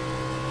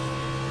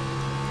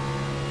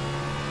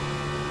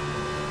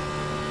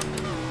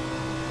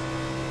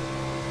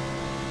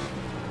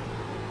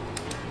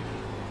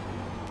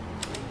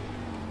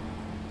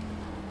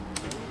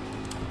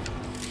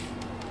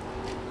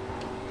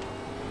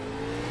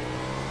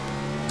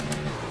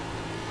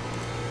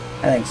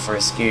 I think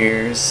first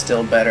gear is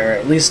still better.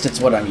 At least it's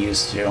what I'm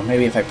used to.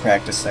 Maybe if I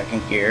practice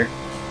second gear,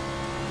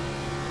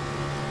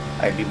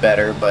 I'd be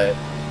better, but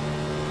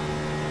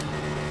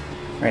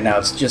right now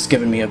it's just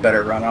giving me a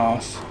better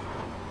runoff.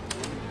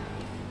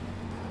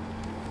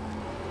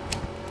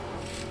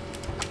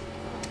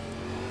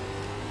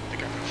 The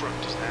gap in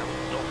front is now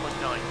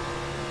 0.9.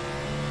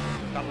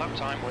 That lap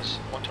time was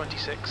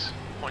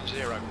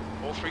 126.0.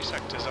 All three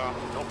sectors are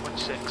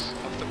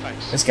 0.6 off the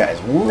pace. This guy's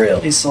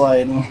really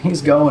sliding.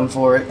 He's going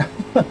for it.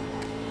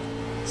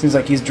 Seems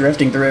like he's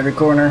drifting through every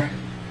corner.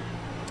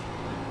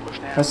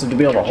 Impressive to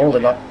be able to hold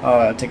it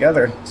up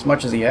together as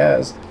much as he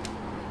has.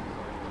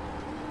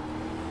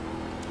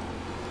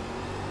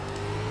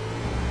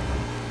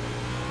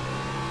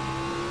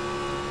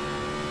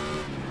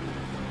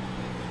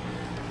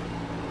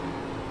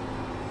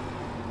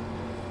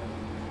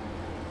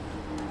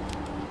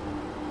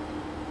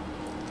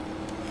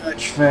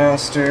 Much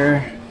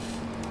faster.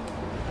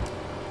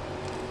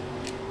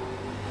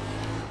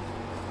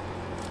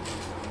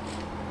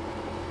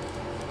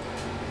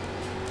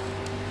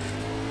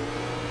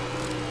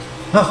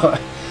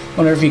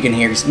 Wonder if you can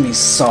hear me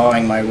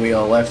sawing my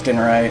wheel left and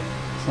right.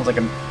 Sounds like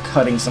I'm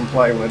cutting some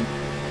plywood.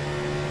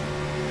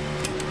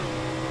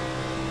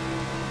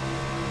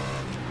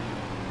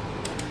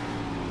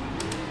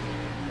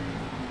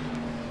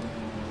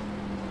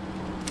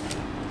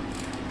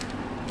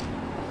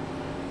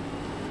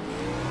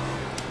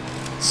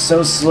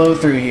 So slow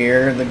through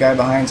here, the guy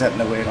behind's having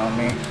to wait on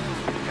me.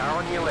 Car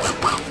on your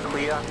left.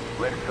 Clear.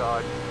 Left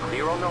side.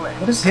 Clear on the left.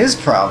 What is his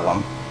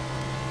problem?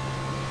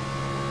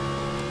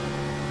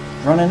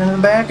 Running in the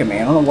back of me.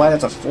 I don't know why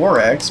that's a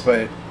 4X,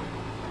 but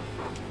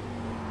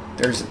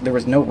there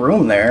was no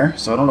room there,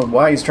 so I don't know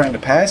why he's trying to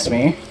pass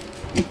me.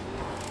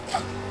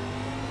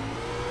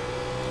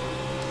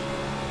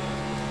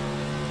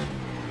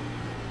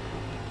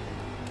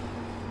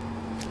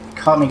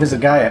 Caught me because the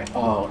guy.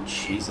 Oh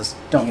Jesus!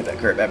 Don't hit that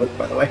curb,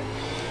 by the way.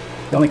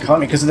 He only caught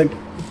me because of the.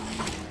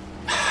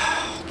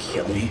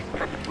 Kill me.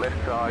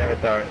 Left side. Never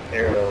thought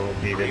aerial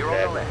would be this Clear on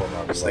bad the left. before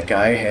my It's the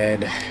guy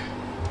ahead.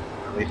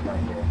 At least not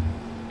here.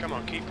 Come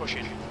on, keep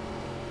pushing.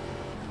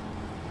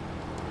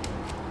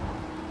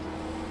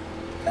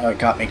 Now he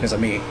caught me because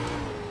of me.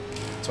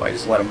 So I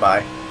just let him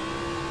by.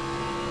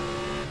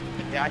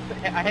 Yeah,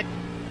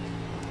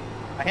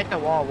 I hit the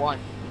wall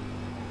once,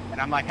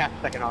 and I'm like half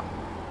a second off.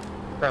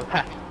 For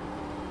left.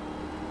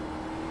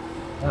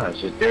 No,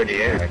 it's just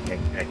dirty air. I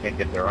can't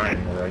get the run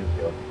in the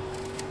infield.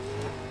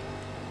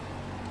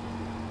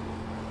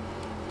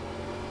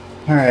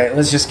 Alright,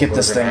 let's just get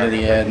this thing to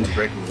the end.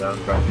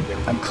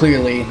 I'm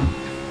clearly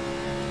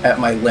at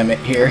my limit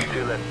here.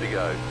 2 left to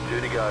go.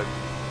 2 to go.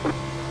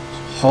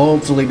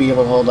 Hopefully be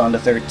able to hold on to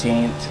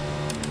 13th.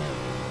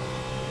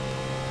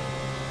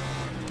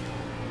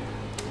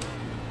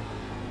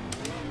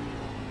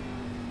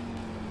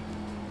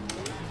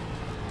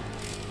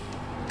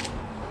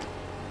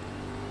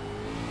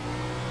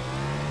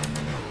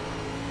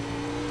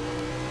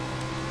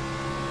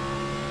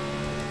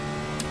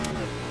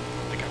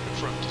 The gap in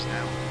front is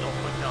now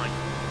 0.9.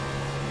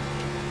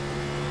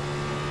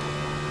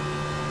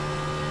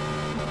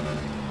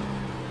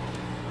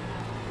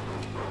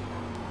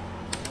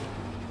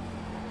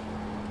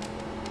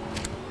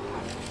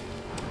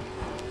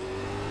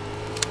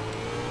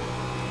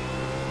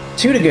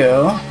 Two to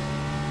go.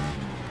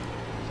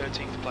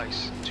 13th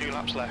place. 2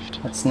 laps left.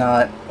 Let's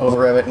not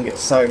over-rev it and get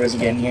sideways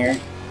again here.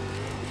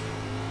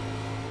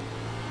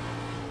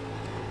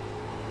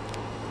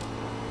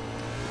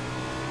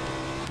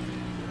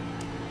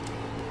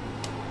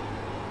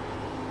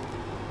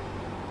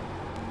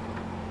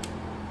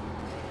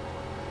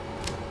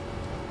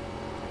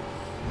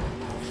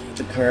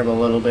 The curb a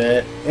little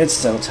bit. It's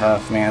so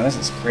tough, man. This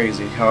is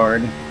crazy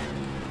hard.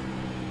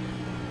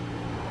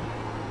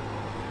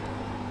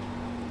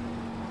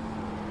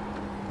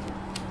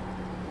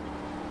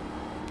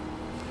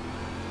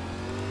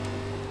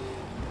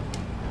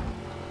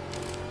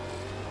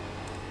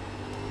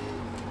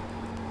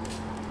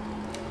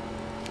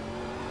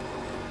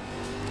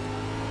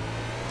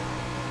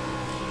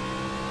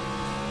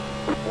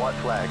 White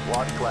flag.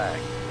 White flag.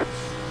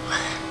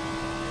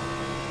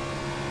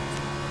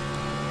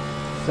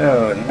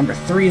 So, number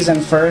 3's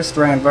in first,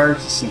 Ryan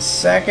Vargas in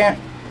second.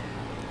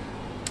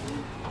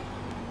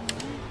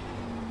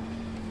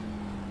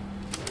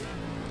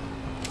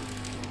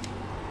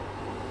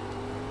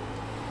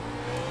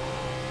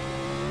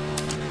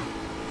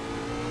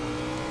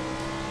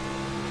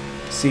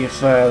 See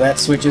if that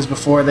switches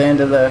before the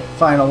end of the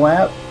final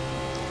lap.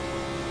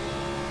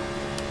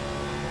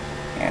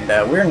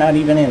 And we're not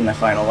even in the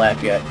final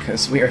lap yet,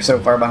 because we are so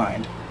far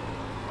behind.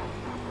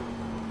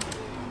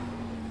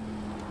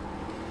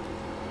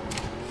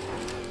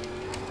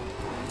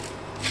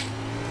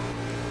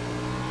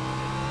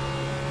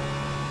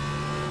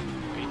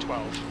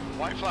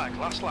 White flag,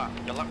 last lap.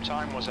 Your lap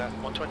time was at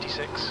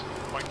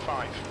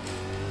 126.5.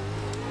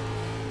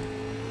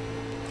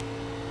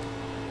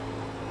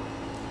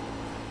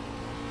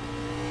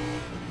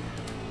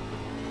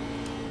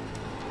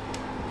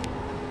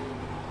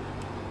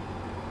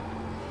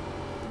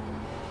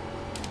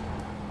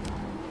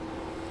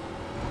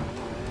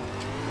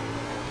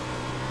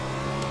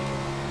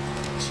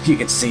 You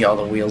can see all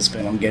the wheel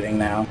spin I'm getting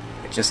now.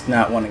 Just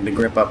not wanting to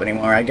grip up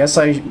anymore. I guess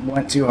I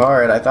went too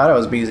hard. I thought I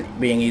was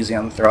being easy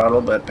on the throttle,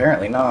 but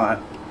apparently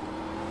not.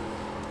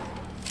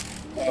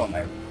 Oh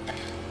my...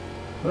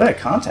 What did I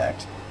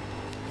contact?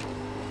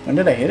 When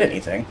did I hit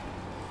anything?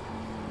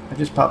 It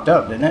just popped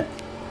up, didn't it?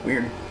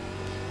 Weird.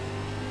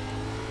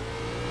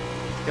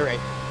 You're right.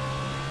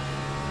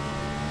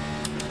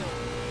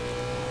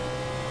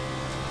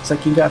 Looks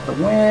like you got the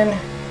win.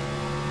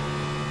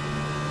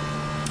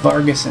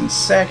 Vargas in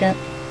second.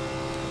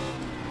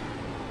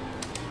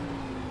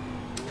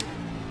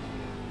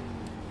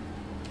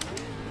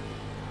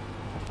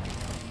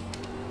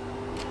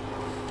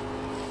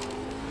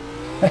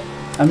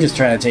 I'm just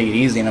trying to take it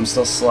easy and I'm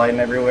still sliding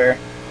everywhere.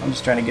 I'm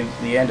just trying to get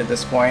to the end at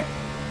this point.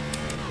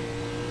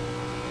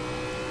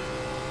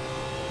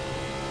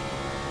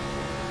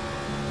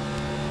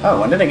 Oh,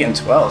 when did I get in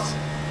 12th?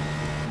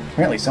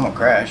 Apparently someone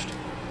crashed.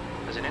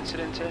 There's an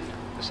incident in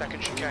the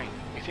second chicane.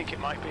 You think it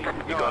might be?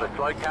 You got a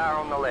slow car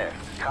on the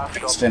left. Car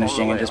It's stop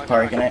finishing on and the just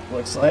parking it,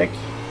 looks like.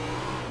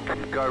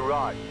 left. Go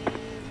right.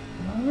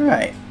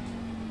 Alright.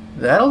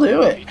 That'll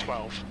do it.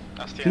 P12.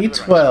 That's the end of the race.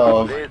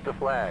 P12. There's the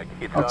flag.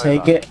 It's I'll over.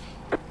 take it.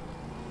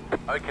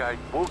 Okay,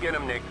 we'll get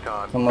him next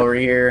time. Come over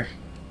here.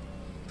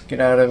 Get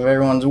out of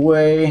everyone's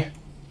way.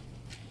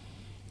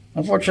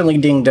 Unfortunately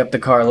dinged up the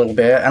car a little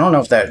bit. I don't know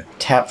if that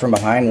tap from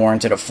behind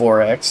warranted a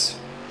 4X.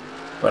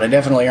 But I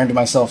definitely earned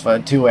myself a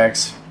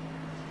 2X.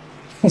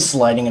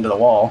 Sliding into the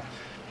wall.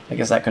 I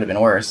guess that could have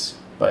been worse.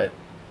 But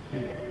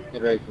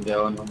Good racing,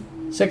 Dylan.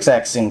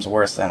 6X seems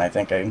worse than I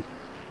think I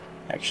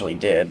actually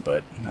did.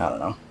 But I don't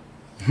know.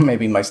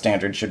 Maybe my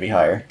standard should be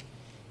higher.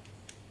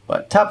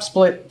 But top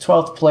split,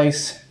 12th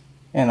place.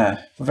 In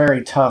a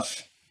very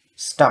tough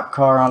stock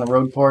car on the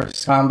road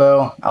course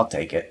combo, I'll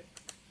take it.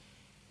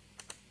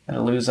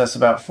 That'll lose us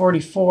about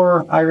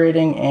 44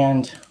 iRating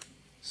and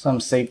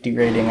some safety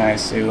rating, I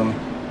assume,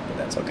 but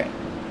that's okay.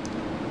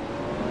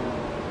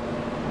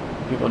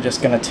 People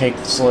just gonna take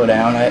the slow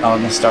down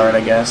on the start,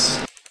 I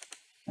guess.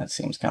 That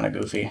seems kind of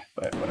goofy,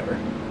 but whatever.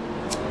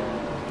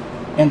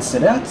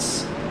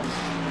 Incidents.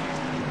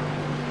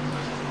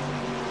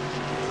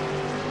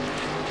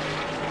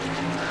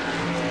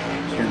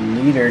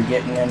 Leader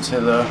getting into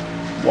the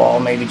wall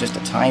maybe just a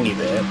tiny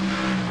bit.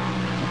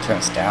 I'll turn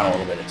this down a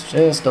little bit. It's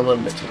just a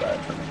little bit too loud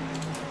for me.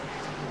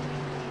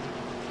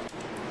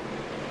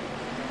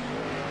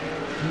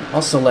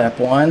 Also lap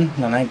 1,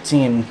 the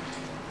 19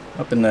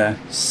 up in the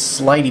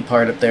slidey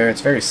part up there.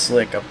 It's very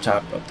slick up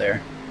top up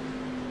there.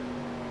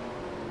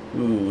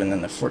 Ooh, and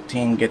then the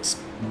 14 gets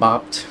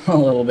bopped a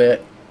little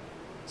bit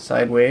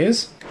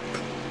sideways.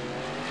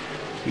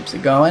 Keeps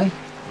it going.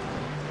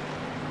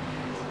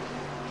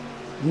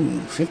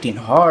 Ooh, 15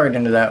 hard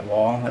into that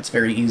wall. That's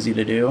very easy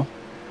to do.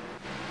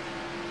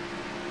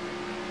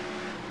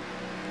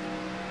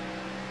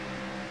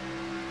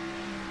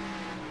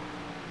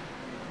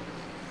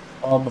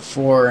 All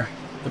before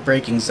the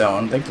braking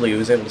zone. Thankfully he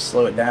was able to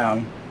slow it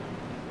down.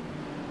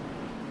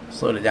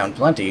 Slowed it down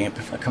plenty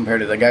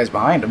compared to the guys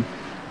behind him.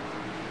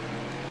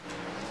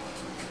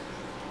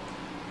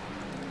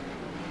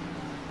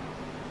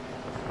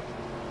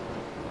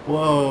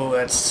 Whoa,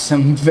 that's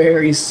some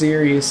very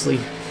seriously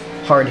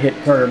hard hit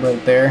curb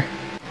right there.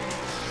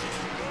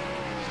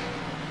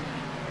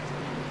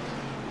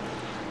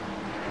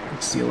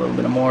 Let's see a little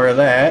bit more of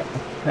that.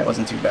 That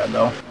wasn't too bad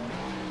though.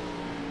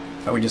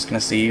 Are we just gonna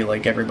see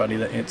like everybody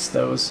that hits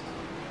those?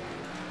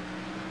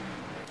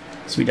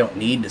 So we don't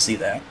need to see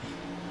that.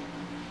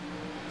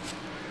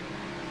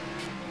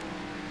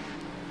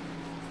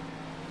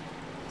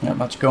 Not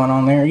much going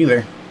on there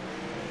either.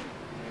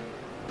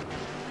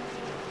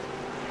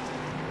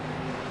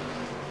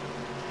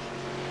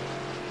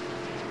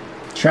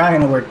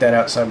 Trying to work that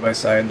out side by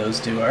side, those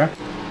two are.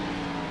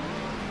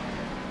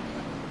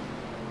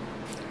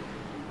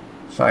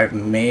 5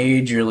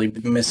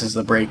 majorly misses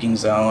the braking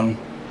zone.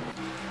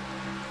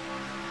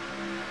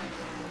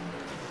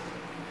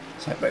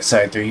 Side by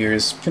side through here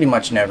is pretty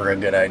much never a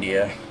good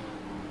idea.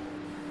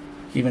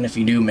 Even if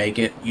you do make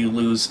it, you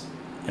lose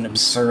an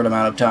absurd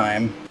amount of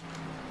time.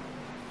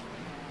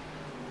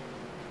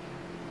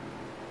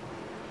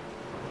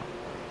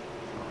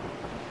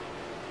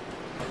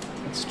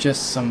 It's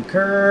just some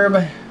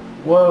curb.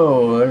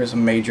 Whoa, there's a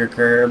major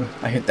curb.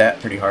 I hit that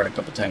pretty hard a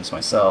couple times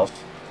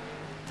myself.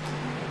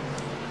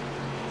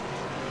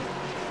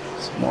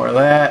 Some more of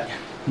that.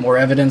 More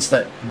evidence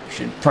that you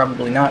should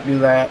probably not do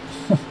that.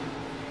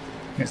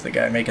 Here's the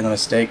guy making the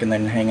mistake and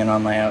then hanging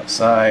on my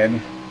outside.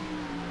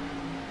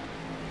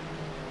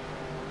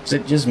 Is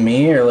it just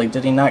me, or like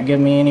did he not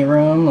give me any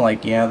room?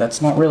 Like, yeah, that's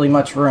not really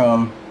much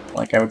room.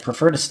 Like, I would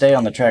prefer to stay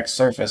on the track's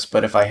surface,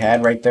 but if I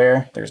had right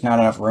there, there's not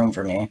enough room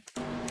for me.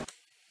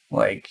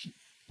 Like,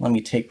 Let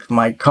me take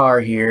my car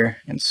here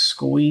and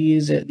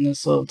squeeze it in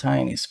this little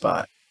tiny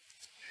spot.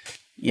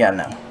 Yeah,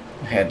 no.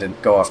 I had to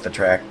go off the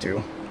track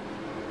to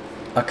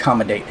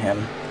accommodate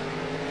him.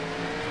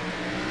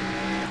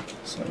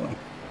 So,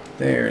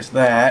 there's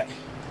that.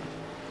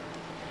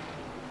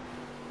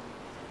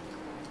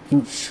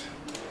 Oof.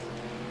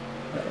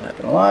 That'll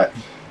happen a lot.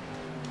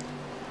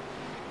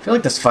 I feel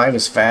like this 5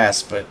 is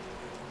fast, but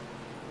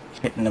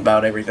hitting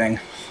about everything.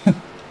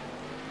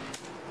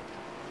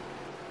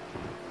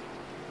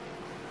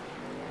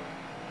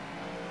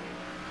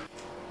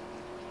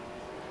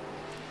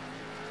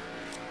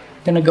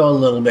 Gonna go a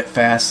little bit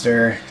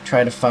faster,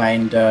 try to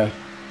find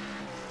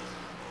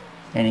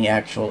any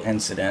actual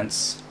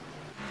incidents.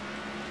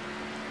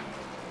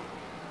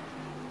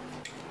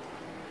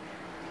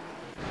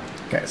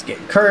 Guys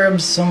getting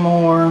curbs some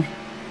more.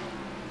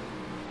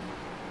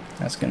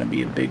 That's gonna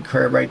be a big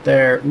curb right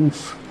there.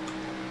 Oof.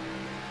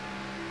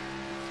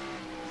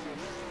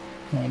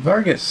 Ryan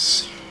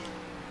Vargas.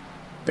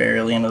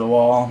 Barely into the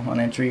wall on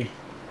entry.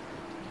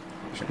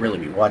 Should really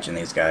be watching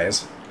these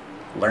guys.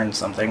 Learn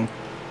something.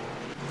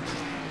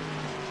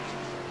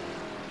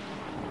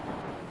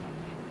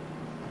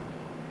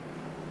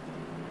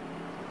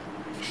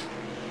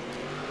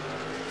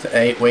 The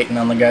 8 waiting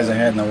on the guys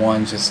ahead, and the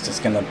 1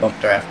 just gonna bump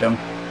draft him.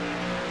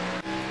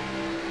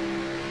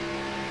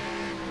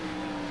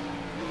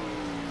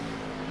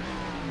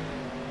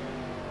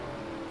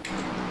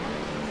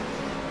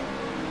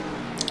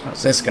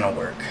 How's this gonna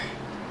work?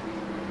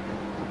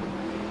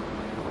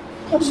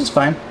 That was just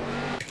fine.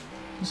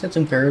 Just hit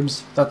some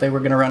curbs. Thought they were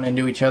gonna run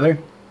into each other.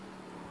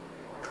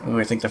 Ooh,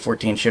 I think the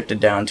 14 shifted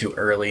down too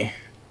early.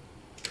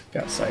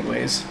 Got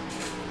sideways.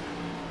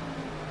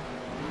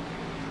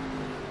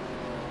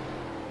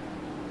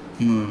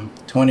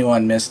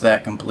 21 missed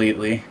that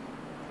completely.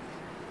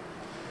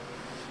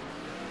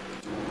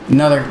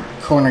 Another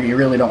corner you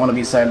really don't want to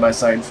be side by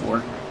side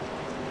for.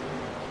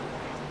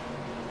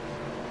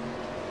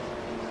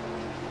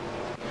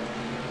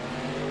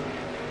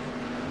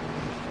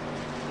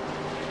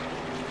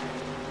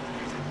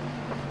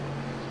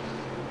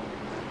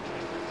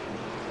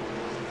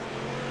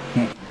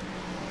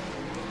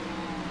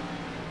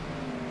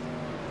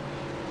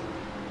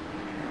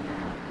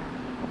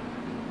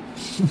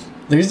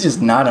 There's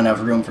just not enough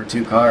room for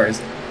 2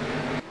 cars.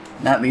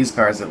 Not these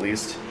cars, at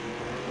least.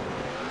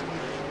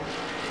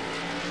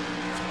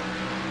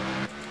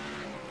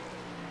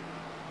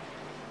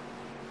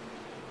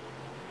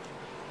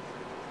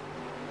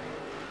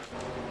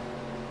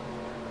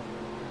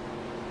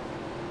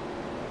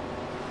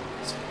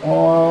 It's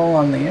all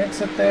on the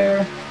exit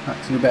there.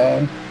 Not too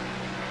bad.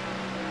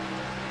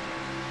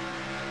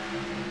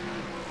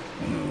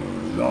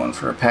 Ooh, going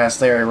for a pass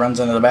there. He runs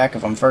into the back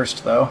of him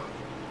first, though.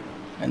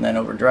 And then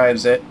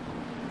overdrives it,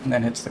 and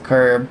then hits the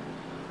curb,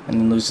 and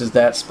then loses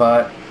that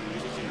spot,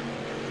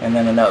 and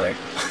then another.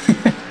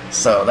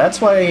 So that's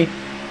why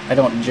I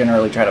don't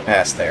generally try to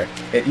pass there.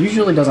 It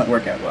usually doesn't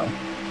work out well.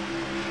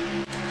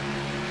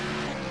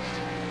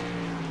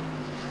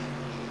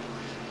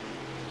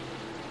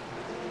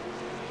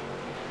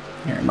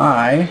 Here am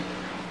I,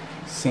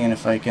 seeing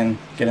if I can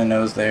get a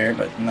nose there,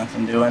 but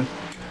nothing doing.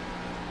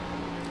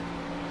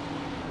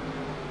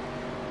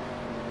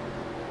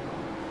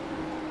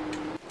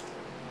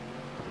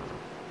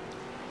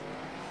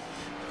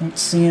 Not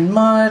seeing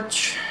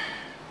much.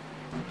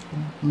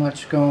 Not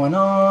much going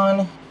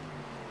on. A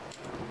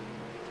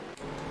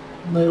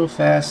little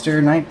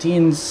faster.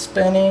 19's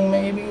spinning,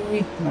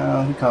 maybe?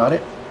 No, he caught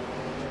it.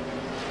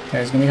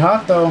 It's gonna be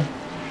hot, though.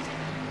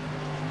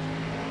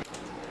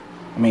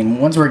 I mean,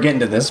 once we're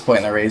getting to this point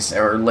in the race,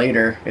 or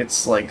later,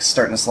 it's like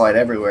starting to slide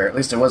everywhere. At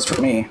least it was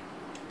for me.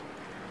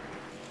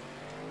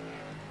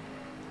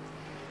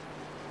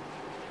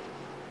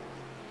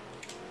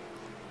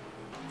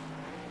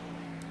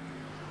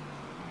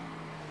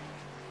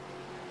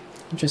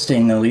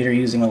 Interesting, the leader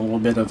using a little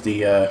bit of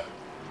the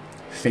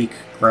fake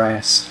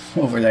grass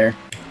over there.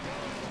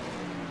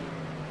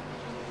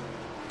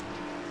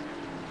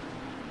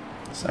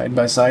 Side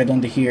by side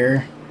into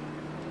here.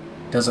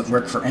 Doesn't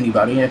work for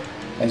anybody,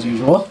 as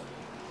usual.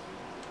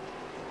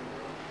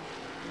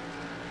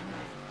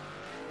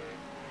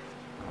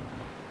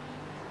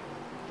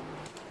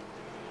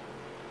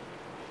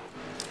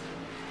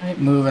 Right,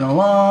 moving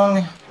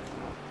along.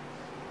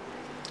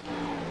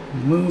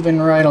 Moving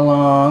right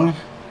along.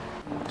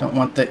 Don't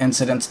want the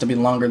incidents to be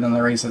longer than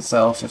the race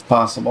itself, if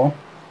possible.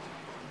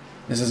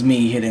 This is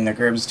me hitting the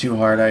curbs too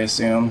hard, I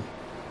assume.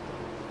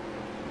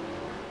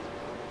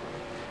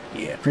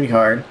 Yeah, pretty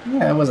hard.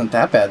 Yeah, it wasn't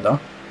that bad, though.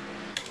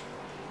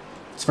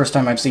 It's the first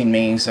time I've seen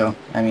me, so,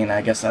 I mean,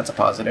 I guess that's a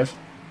positive.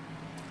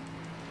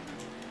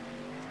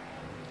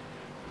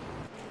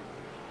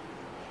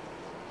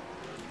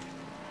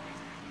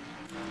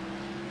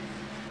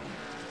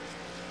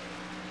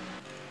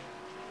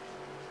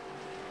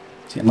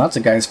 Seeing lots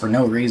of guys for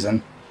no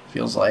reason.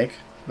 Feels like.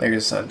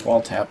 There's a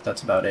wall tap,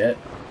 that's about it.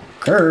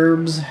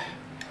 Curbs!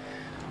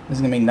 This is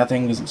gonna mean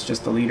nothing because it's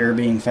just the leader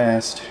being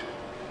fast.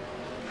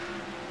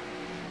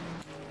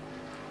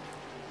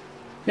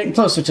 Getting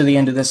closer to the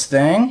end of this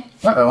thing.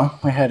 Uh-oh,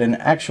 I had an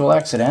actual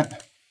accident.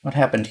 What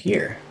happened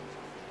here?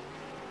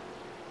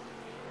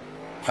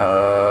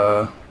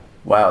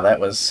 Wow, that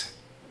was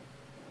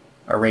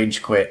a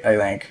rage quit, I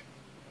think.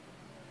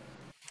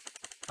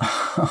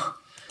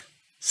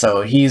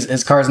 So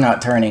his car's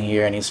not turning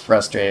here, and he's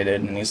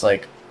frustrated, and he's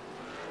like,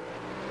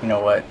 you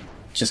know what,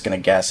 just gonna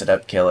gas it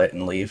up, kill it,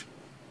 and leave.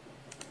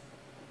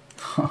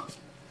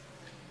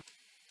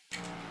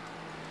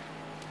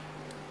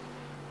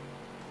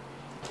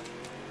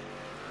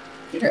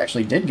 Peter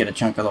actually did get a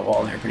chunk of the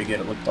wall there pretty good,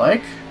 it looked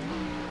like.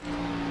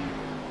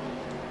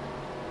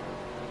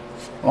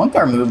 One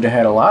car moved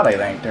ahead a lot, I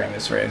think, during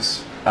this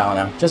race. I don't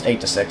know, just 8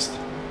 to 6th.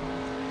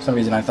 For some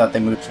reason I thought they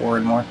moved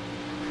forward more.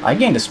 I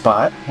gained a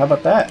spot, how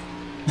about that?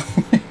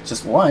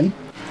 Just one,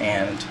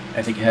 and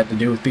I think it had to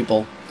do with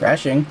people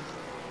crashing.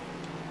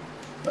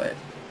 But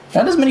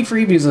not as many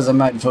freebies as I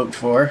might have hoped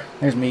for.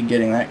 There's me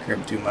getting that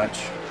curb too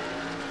much.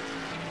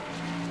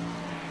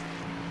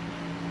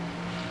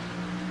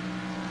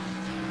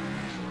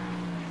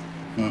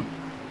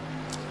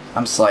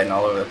 I'm sliding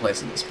all over the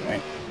place at this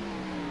point.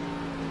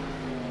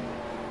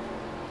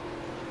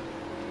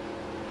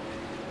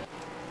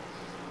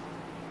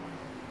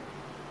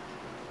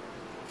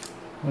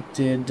 What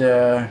did,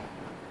 oh,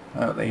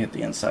 they hit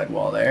the inside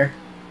wall there.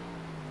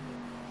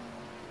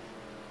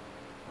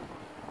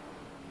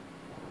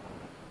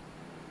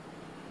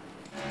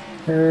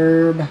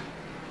 Curb.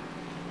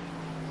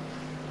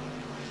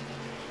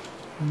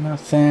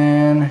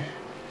 Nothing.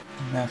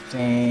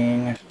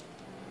 Nothing.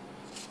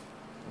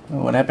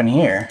 Oh, what happened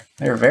here?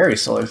 They were very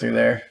slow through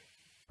there.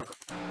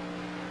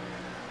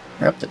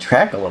 They're up the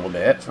track a little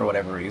bit for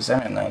whatever reason,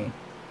 and then...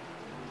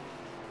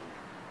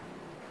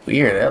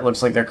 Weird, that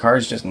looks like their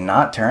car's just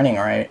not turning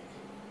right.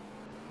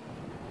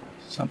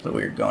 Something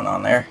weird going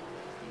on there.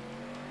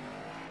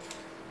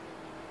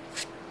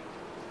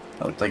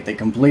 It looked like they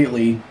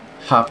completely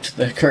hopped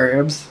the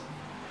curbs.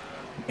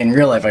 In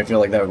real life, I feel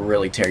like that would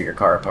really tear your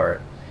car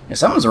apart. If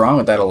something's wrong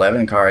with that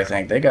 11 car, I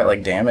think. They got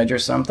like damage or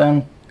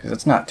something, because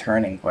it's not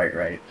turning quite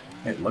right,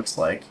 it looks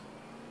like.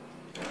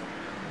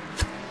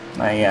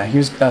 Yeah,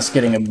 here's us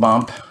getting a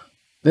bump.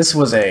 This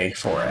was a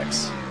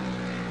 4X.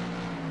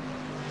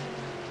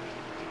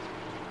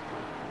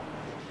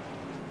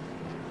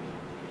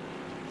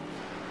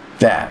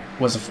 That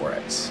was a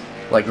 4X.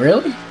 Like,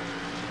 really?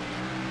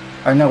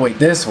 Or no, wait,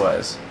 this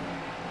was.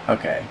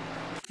 Okay.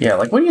 Yeah,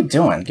 like, what are you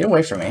doing? Get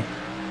away from me.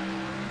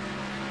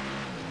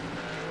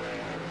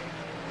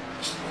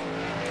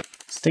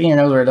 Sticking your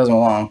nose where it doesn't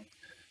belong.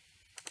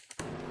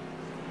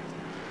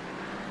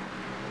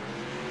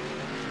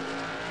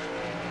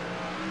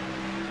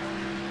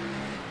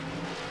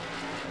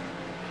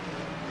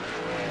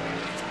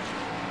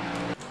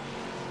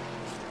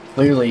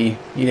 Clearly,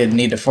 you didn't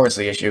need to force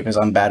the issue, because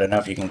I'm bad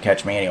enough you can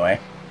catch me anyway.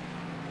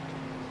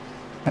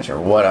 Not sure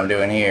what I'm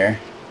doing here.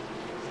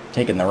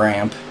 Taking the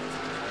ramp.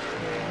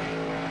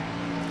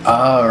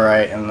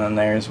 Alright, and then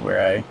there's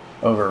where I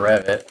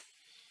over-rev it.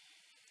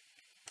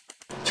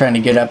 Trying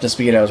to get up to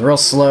speed. I was real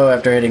slow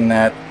after hitting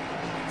that,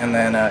 and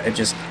then it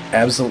just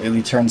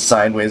absolutely turned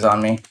sideways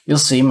on me. You'll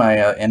see my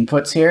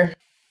inputs here.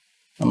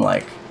 I'm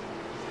like,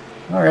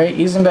 alright,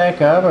 easing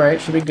back up, alright,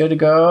 should be good to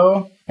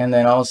go. And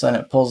then all of a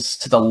sudden it pulls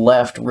to the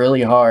left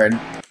really hard,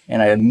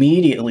 and I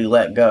immediately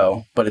let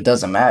go, but it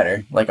doesn't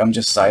matter. Like, I'm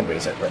just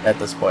sideways at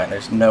this point.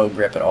 There's no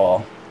grip at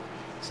all.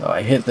 So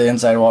I hit the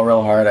inside wall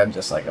real hard. I'm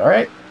just like,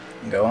 alright,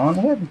 go on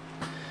ahead.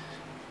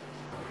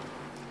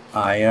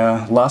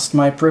 I lost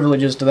my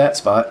privileges to that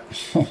spot.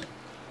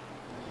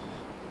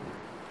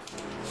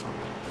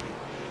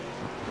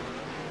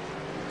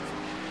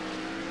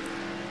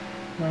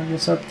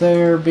 Vargas up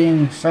there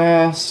being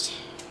fast.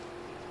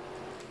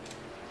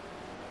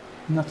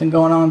 Nothing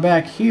going on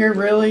back here,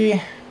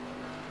 really.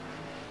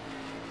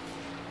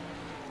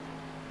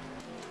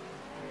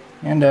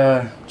 And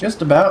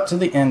just about to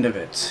the end of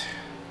it.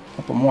 A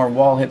couple more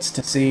wall hits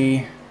to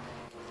see.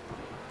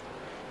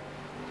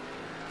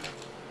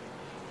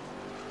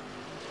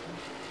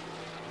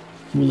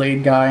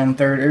 Kool-Aid guy in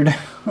third.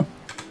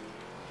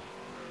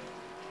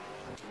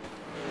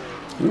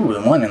 Ooh,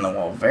 the one in the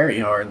wall very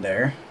hard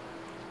there.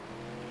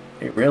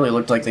 It really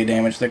looked like they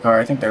damaged the car.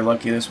 I think they're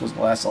lucky this was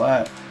the last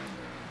lap.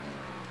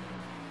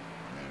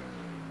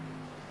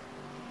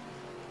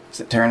 Is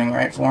it turning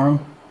right for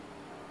him?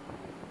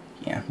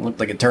 Yeah,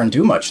 looked like it turned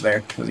too much there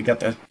because he got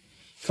the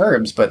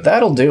curbs, but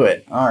that'll do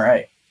it.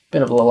 Alright.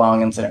 Bit of a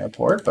long incident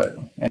report, but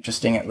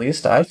interesting at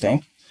least, I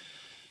think.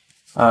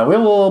 We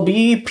will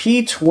be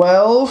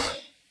P12.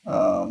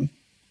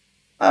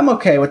 I'm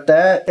okay with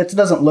that. It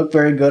doesn't look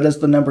very good as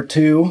the number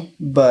 2,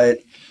 but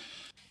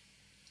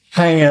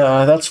hey,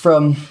 that's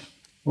from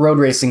road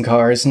racing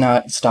cars,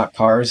 not stock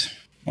cars.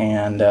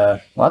 And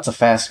lots of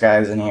fast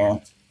guys in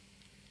here.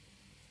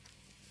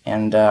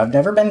 And I've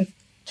never been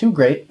too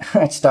great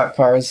at stock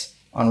cars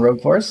on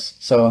road course,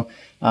 so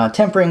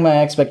tempering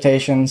my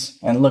expectations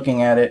and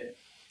looking at it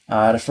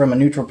from a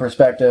neutral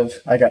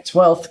perspective, I got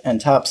 12th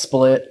and top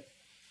split,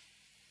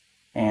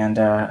 and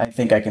I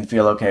think I can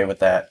feel okay with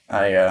that.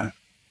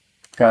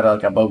 got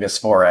like a bogus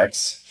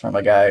 4X from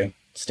a guy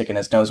sticking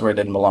his nose where it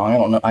didn't belong. I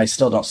don't know. I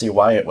still don't see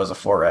why it was a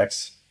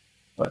 4X,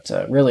 but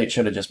really it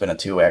should have just been a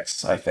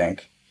 2X, I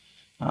think,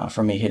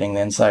 for me hitting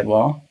the inside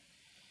wall.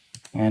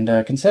 And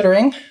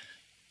considering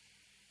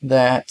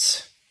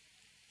that,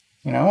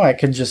 you know, I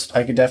could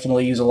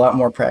definitely use a lot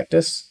more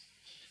practice,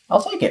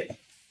 I'll take it.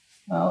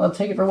 I'll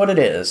take it for what it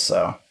is.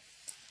 So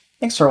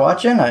thanks for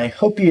watching. I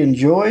hope you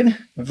enjoyed.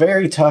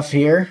 Very tough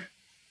here,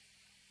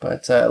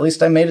 but at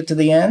least I made it to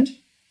the end.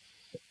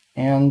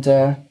 And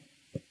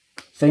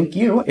thank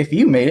you if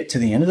you made it to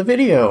the end of the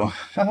video.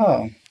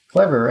 Oh,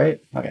 clever, right?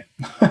 Okay.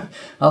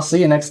 I'll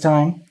see you next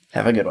time.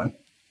 Have a good one.